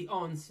one of the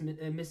aunts,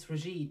 Miss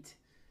Rajit?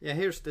 Yeah,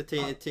 here's the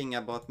thing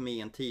about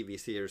me and TV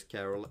series,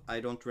 Carol.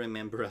 I don't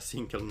remember a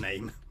single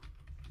name.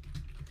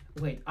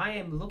 Wait, I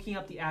am looking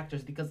up the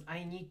actors because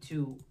I need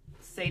to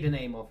say the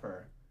name of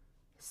her.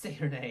 Say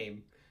her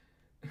name.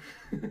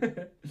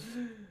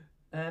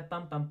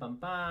 Bum bum bum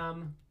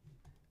bum.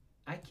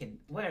 I can.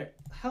 Where?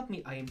 Help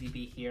me,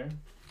 IMDb here.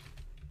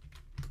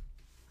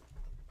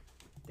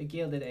 The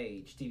Gilded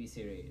Age TV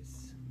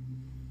series.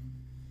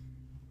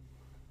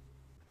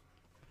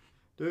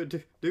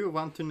 Do you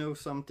want to know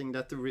something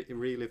that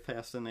really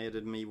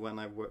fascinated me when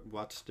I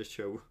watched the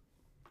show?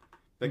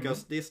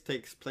 Because this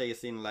takes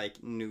place in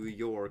like New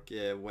York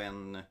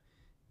when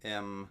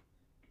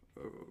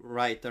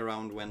right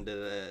around when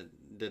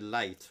the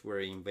lights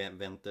were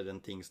invented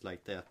and things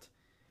like that.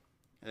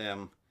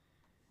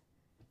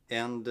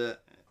 And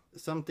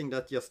something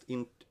that just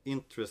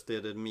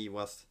interested me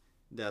was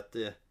that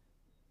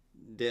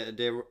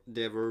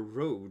there were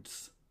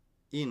roads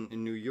in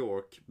New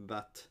York,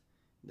 but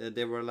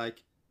they were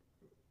like,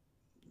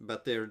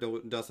 but there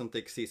doesn't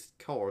exist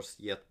cars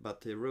yet,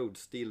 but the road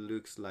still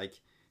looks like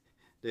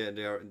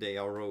they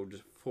are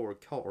road for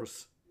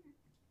cars.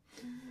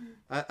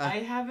 I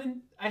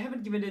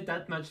haven't given it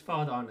that much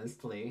thought,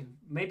 honestly.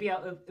 Maybe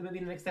maybe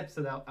in the next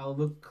episode I'll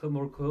look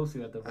more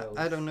closely at the roads.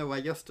 I don't know.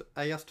 I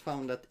just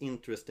found that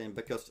interesting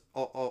because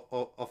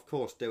of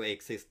course there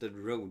existed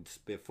roads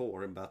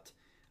before, but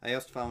I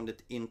just found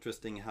it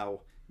interesting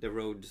how the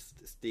roads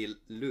still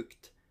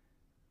looked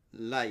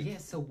like. Yeah,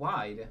 so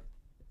wide.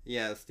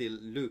 Yeah, still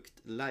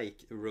looked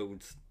like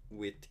roads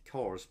with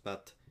cars,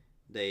 but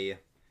there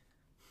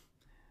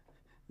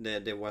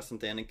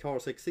wasn't any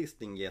cars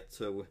existing yet,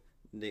 so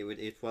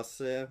it was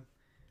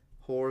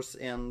horse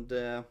and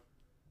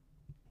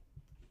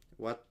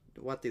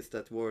what is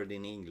that word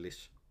in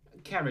English?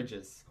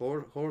 Carriages.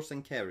 Horse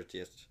and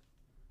carriages.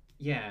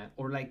 Yeah,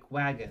 or like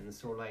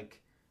wagons, or like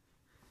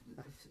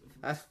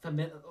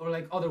or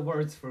like other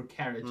words for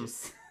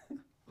carriages,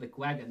 like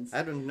wagons.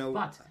 I don't know.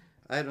 But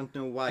I don't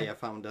know why I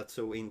found that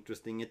so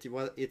interesting.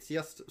 It's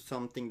just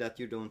something that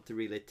you don't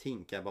really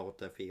think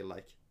about, I feel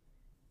like.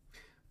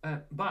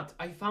 But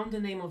I found the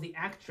name of the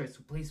actress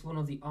who plays one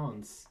of the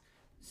aunts.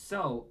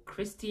 So,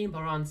 Christine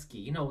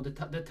Baranski, you know, the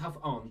tough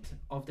aunt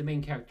of the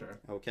main character.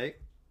 Okay.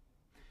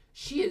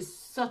 She is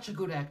such a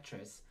good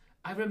actress.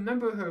 I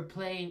remember her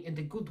playing in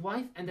The Good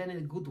Wife and then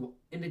in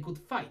The Good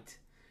Fight.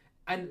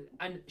 And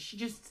she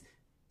just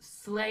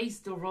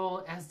slays the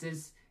role as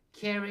this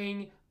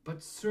caring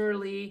but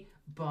surly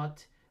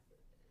but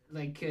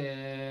like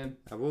a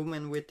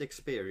woman with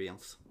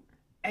experience.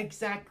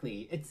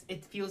 Exactly.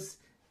 It feels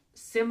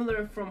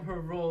similar from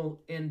her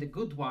role in The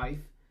Good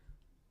Wife,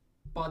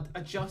 but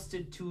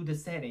adjusted to the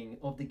setting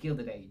of the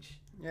Gilded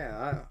Age.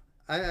 Yeah,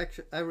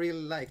 I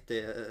really like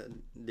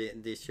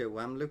the show.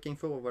 I'm looking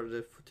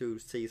forward to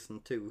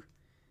season 2.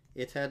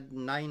 It had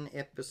 9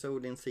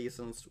 episodes in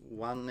seasons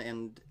 1,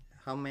 and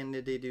how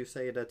many did you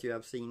say that you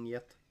have seen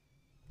yet?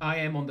 I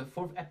am on the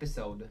 4th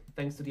episode,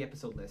 thanks to the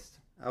episode list.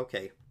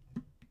 Okay.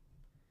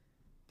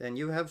 Then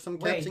you have some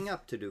catching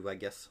up to do, I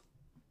guess.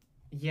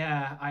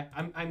 Yeah,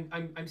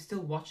 I'm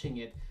still watching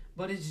it,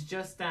 but it's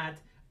just that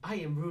I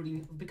am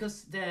rooting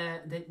because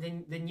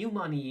the new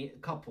money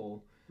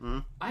couple.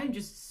 I'm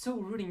just so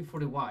rooting for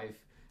the wife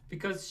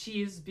because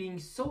she is being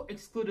so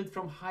excluded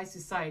from high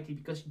society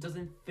because she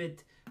doesn't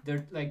fit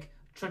their like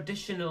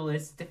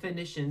traditionalist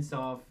definitions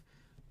of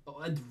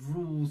and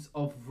rules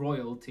of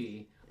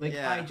royalty. Like,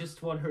 yeah. I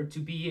just want her to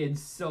be in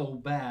so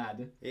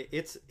bad.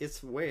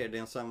 It's weird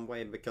in some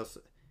way because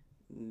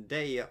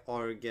they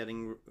are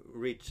getting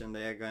rich and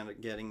they are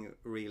getting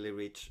really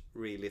rich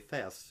really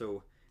fast.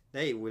 So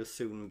they will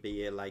soon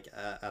be like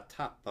a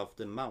top of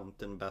the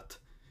mountain. But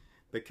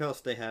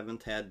because they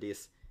haven't had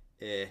this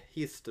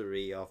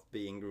history of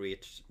being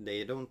rich,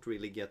 they don't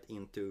really get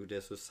into the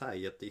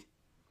society.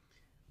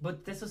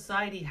 But the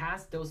society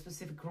has those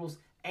specific rules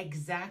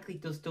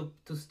exactly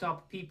to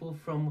stop people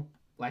from,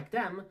 like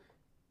them,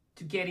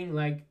 to getting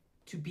like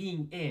to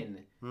being in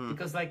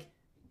because like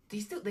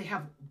they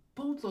have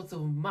boatloads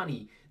of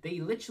money. They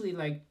literally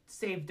like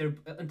saved their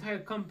entire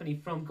company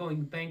from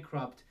going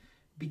bankrupt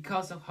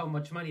because of how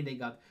much money they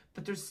got,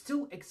 but they're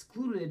still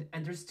excluded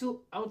and they're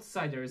still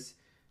outsiders,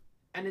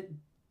 and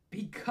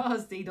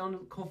because they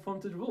don't conform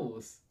to the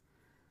rules.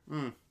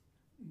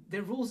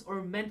 The rules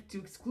are meant to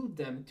exclude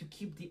them to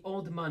keep the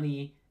old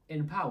money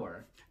in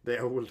power. The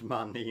old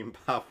money in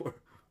power.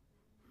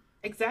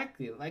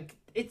 Exactly, like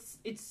it's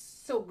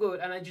so good,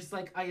 and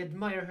I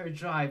admire her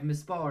drive,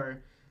 Miss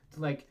Barr, to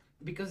like,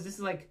 because this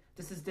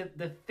is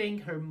the thing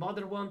her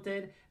mother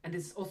wanted, and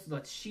this is also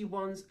what she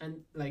wants,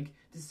 and like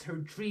this is her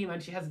dream,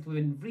 and she has it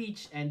within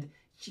reach, and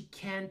she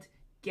can't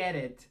get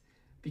it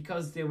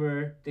because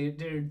they're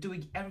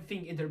doing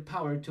everything in their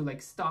power to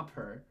like stop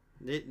her.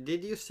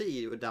 Did you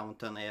see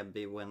Downton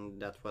Abbey when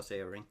that was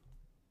airing?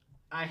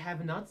 I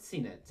have not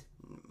seen it.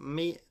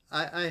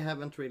 I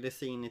haven't really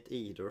seen it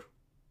either.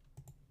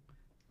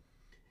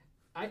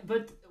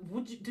 But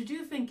do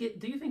you think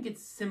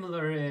it's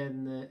similar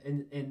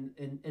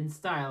in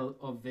style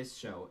of this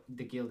show,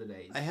 The Gilded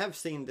Age? I have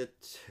seen the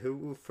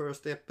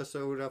first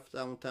episode of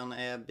Downton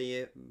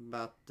Abbey,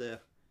 but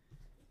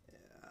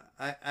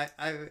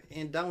I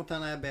in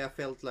Downton Abbey I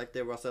felt like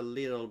there was a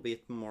little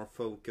bit more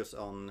focus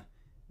on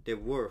the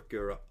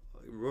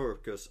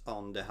workers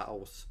on the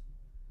house.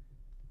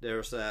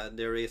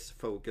 There is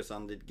focus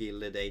on the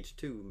Gilded Age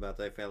too,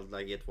 but I felt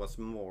like it was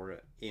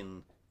more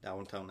in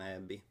Downton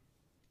Abbey.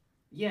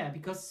 Yeah,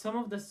 because some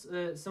of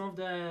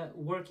the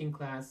working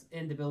class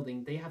in the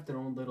building, they have their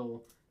own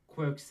little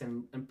quirks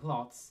and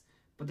plots,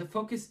 but the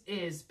focus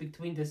is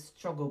between the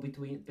struggle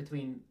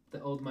between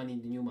the old money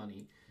and the new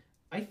money.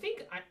 I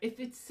think if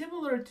it's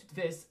similar to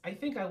this, I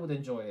think I would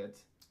enjoy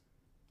it.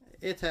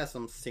 It has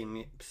some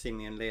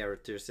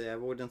similarities. I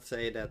wouldn't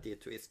say that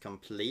it is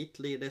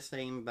completely the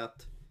same,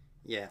 but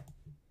yeah,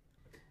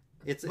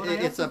 it's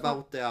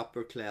about the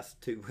upper class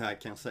too, I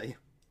can say.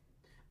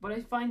 But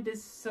I find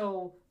this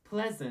so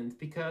pleasant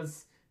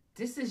because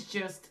this is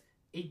just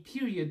a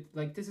period,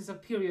 like this is a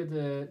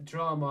period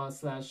drama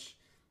slash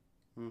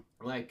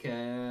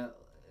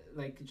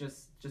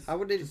just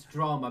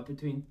drama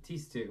between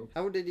these two.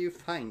 How did you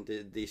find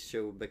this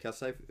show?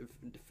 Because I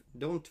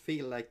don't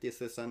feel like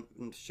this is a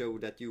show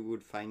that you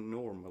would find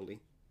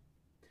normally.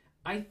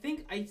 I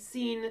think I've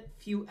seen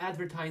few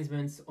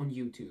advertisements on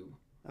YouTube.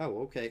 Oh,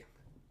 okay.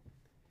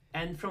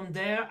 And from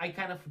there, I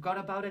kind of forgot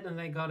about it, and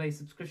I got a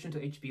subscription to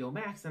HBO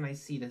Max, and I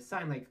see the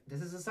sign, like,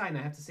 this is a sign,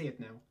 I have to see it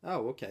now.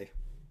 Oh, okay.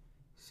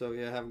 So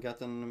you have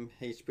gotten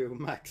HBO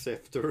Max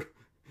after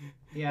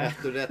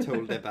that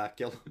whole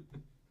debacle.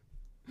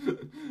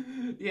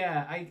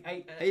 Yeah,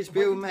 I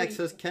HBO Max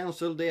has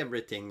cancelled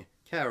everything.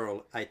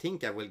 Carol, I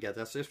think I will get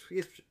a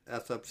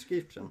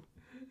subscription.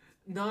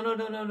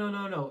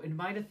 No. In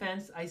my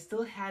defense, I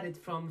still had it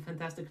from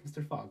Fantastic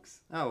Mr.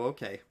 Fox. Oh,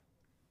 okay.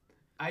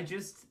 I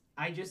just,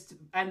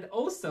 and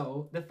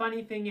also, the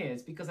funny thing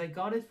is, because I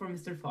got it from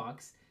Mr.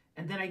 Fox,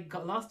 and then I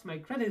lost my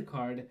credit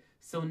card,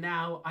 so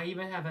now I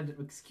even have an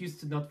excuse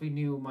to not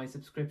renew my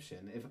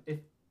subscription.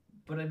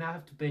 But I now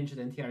have to binge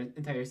the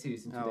entire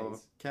series in 2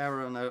 days.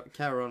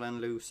 Carol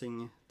and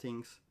losing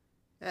things.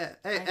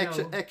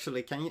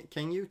 Actually,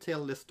 can you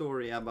tell the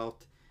story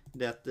about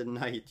that the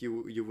night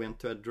you went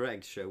to a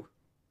drag show?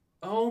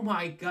 Oh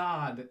my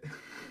god!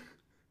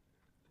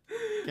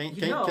 Can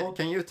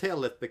you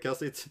tell it,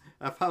 because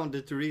I found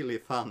it really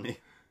funny.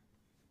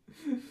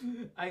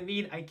 I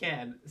mean, I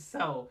can.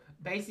 So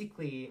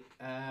basically,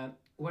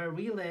 where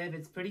we live,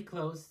 it's pretty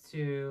close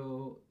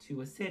to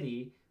a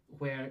city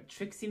where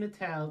Trixie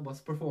Mattel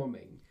was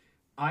performing.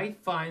 I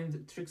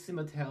find Trixie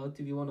Mattel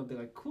to be one of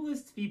the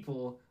coolest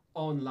people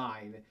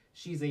online.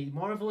 She's a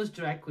marvelous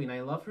drag queen.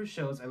 I love her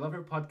shows. I love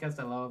her podcast.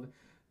 I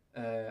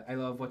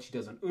love what she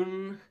does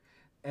on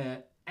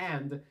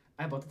and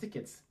I bought the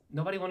tickets.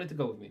 Nobody wanted to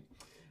go with me.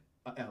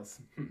 Else.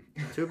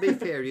 To be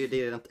fair, you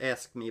didn't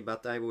ask me,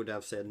 but I would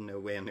have said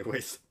no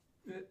anyways.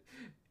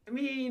 I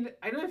mean,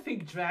 I don't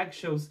think drag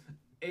shows,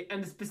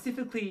 and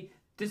specifically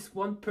this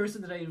one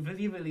person that I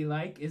really, really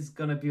like, is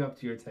gonna be up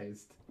to your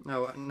taste.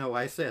 No,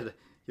 I said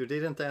you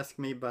didn't ask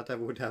me, but I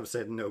would have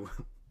said no.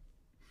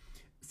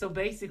 So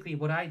basically,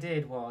 what I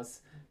did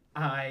was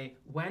I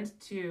went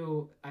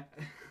to.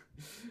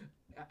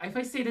 If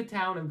I say the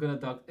town, I'm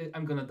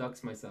gonna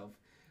dox myself.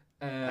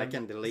 I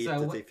can delete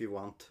it if you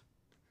want.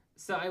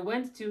 So I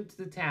went to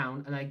the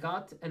town and I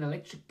got an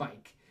electric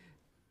bike.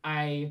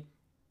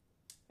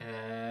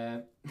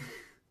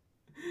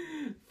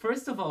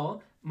 First of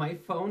all, my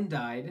phone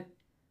died.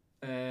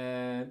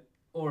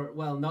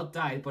 Not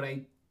died, but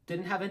I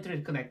didn't have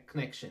internet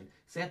connection.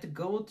 So I had to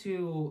go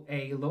to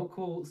a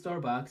local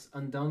Starbucks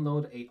and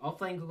download a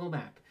offline Google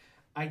Map.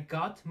 I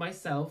got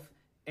myself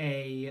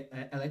a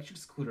electric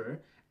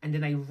scooter, and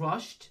then I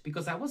rushed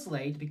because I was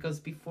late, because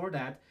before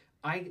that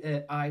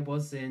I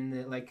was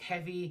in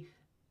heavy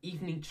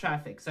evening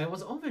traffic, so I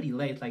was already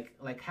late,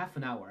 like half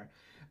an hour.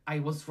 I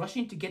was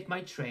rushing to get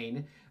my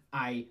train.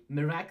 I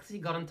miraculously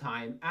got on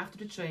time. After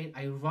the train,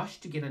 I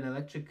rushed to get an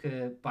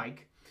electric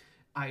bike.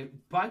 I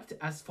biked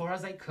as far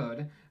as I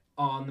could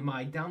on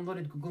my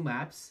downloaded Google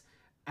Maps.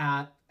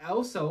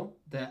 Also,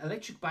 the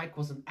electric bike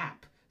was an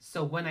app,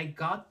 so when I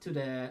got to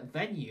the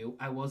venue,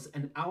 I was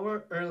an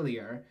hour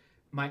earlier.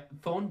 My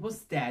phone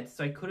was dead,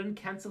 so I couldn't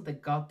cancel the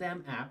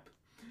goddamn app.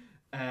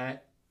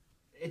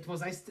 It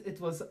was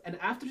and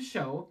after the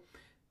show,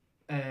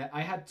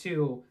 I had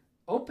to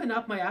open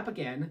up my app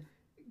again,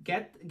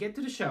 get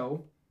to the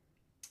show.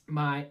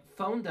 My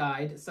phone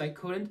died, so I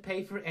couldn't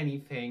pay for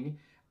anything.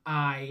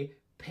 I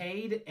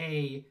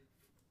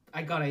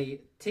got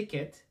a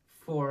ticket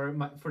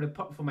for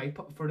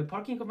the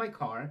parking of my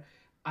car,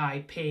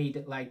 I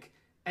paid like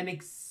an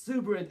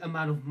exuberant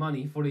amount of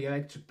money for the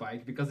electric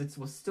bike because it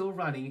was still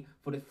running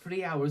for the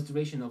 3 hours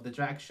duration of the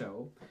drag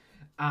show.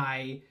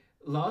 I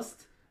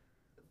lost.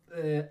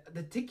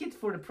 The ticket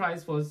for the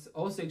price was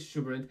also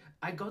exuberant.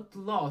 I got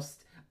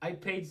lost. I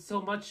paid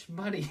so much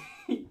money.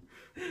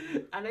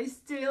 And I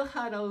still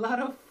had a lot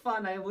of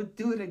fun. I would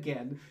do it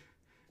again.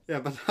 Yeah,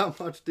 but how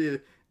much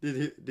did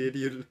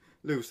you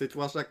lose? It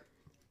was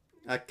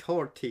a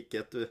car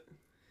ticket.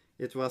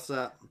 It was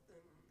the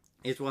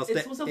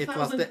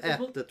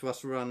app that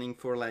was running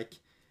for like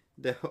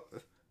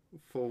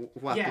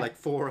like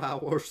 4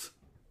 hours.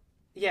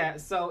 Yeah,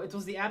 so it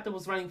was the app that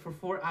was running for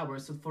 4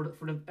 hours. So for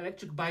the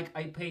electric bike,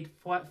 I paid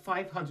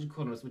 500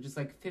 kronor, which is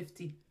like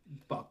 $50.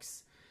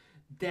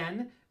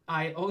 Then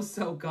I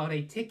also got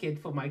a ticket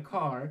for my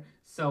car,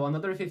 so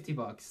another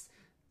 $50,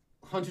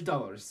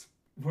 $100.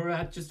 We're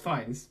at just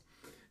fines.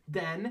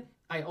 Then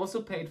I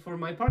also paid for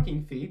my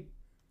parking fee,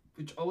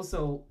 which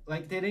also,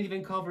 like, they didn't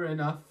even cover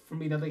enough for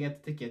me not to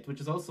get the ticket, which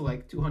is also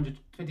like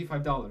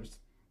 $225.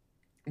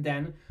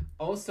 Then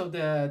also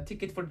the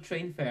ticket for the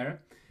train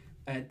fare.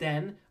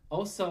 Then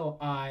also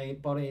I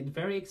bought a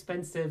very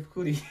expensive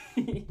hoodie.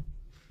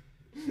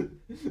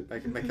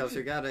 Because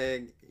you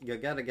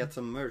gotta get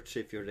some merch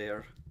if you're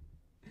there.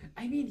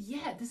 I mean,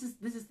 yeah, this is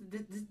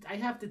I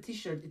have the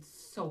t-shirt. It's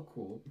so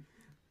cool.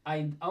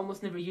 I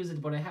almost never use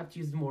it, but I have to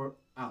use it more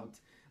out.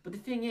 But the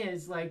thing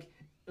is, like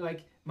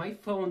my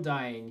phone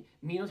dying,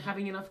 me not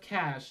having enough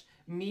cash,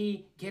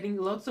 me getting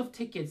lots of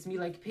tickets, me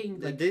like paying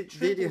like did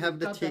you have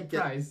the ticket?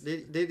 Price.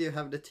 Did you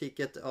have the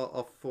ticket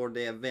for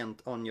the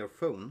event on your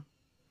phone?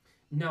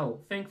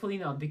 No, thankfully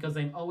not, because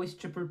I'm always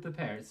triple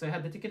prepared. So I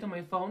had the ticket on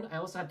my phone. I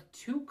also had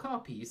two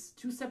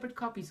separate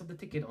copies of the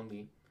ticket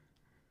only.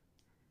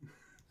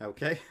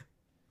 Okay.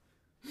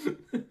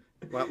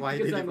 Why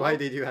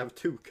did you have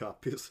two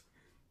copies?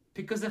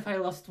 Because if I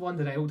lost one,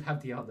 then I would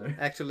have the other.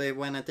 Actually,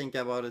 when I think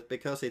about it,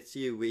 because it's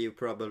you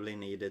probably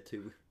needed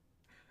two.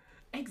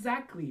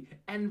 Exactly.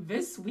 And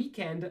this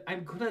weekend,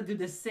 I'm gonna do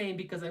the same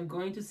because I'm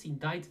going to see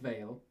Night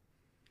Vale.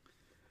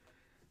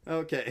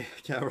 Okay,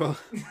 Carol.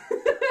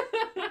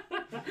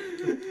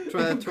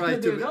 try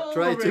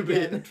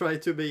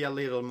to be a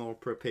little more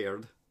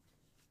prepared.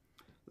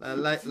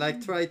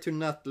 Try to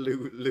not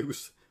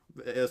lose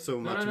so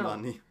much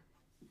money.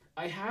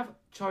 I have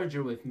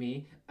charger with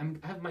me. I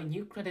have my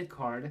new credit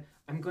card.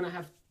 I'm gonna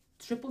have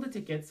triple the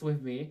tickets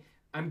with me.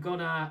 I'm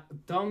gonna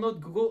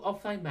download Google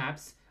Offline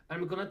Maps.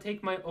 I'm gonna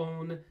take my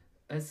own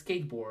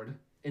skateboard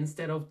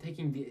instead of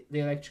taking the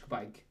electric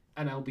bike,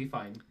 and I'll be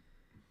fine.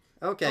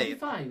 Okay. I'll be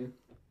fine.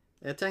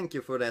 Thank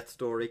you for that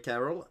story,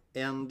 Carol,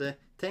 and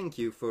thank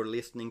you for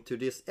listening to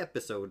this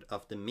episode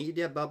of the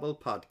Media Bubble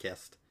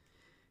Podcast.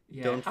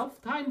 Yeah, how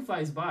time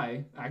flies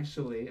by,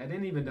 actually. I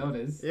didn't even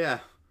notice. Yeah,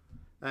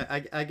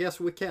 I guess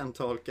we can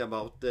talk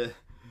about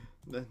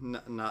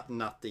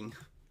nothing.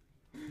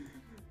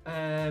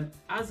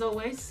 As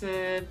always,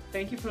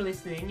 thank you for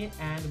listening,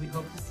 and we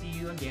hope to see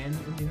you again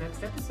in the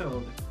next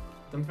episode.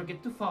 Don't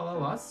forget to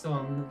follow us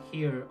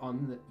here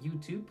on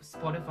YouTube,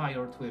 Spotify,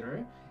 or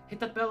Twitter. Hit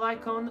that bell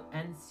icon,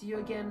 and see you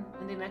again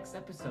in the next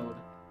episode.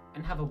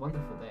 And have a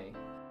wonderful day.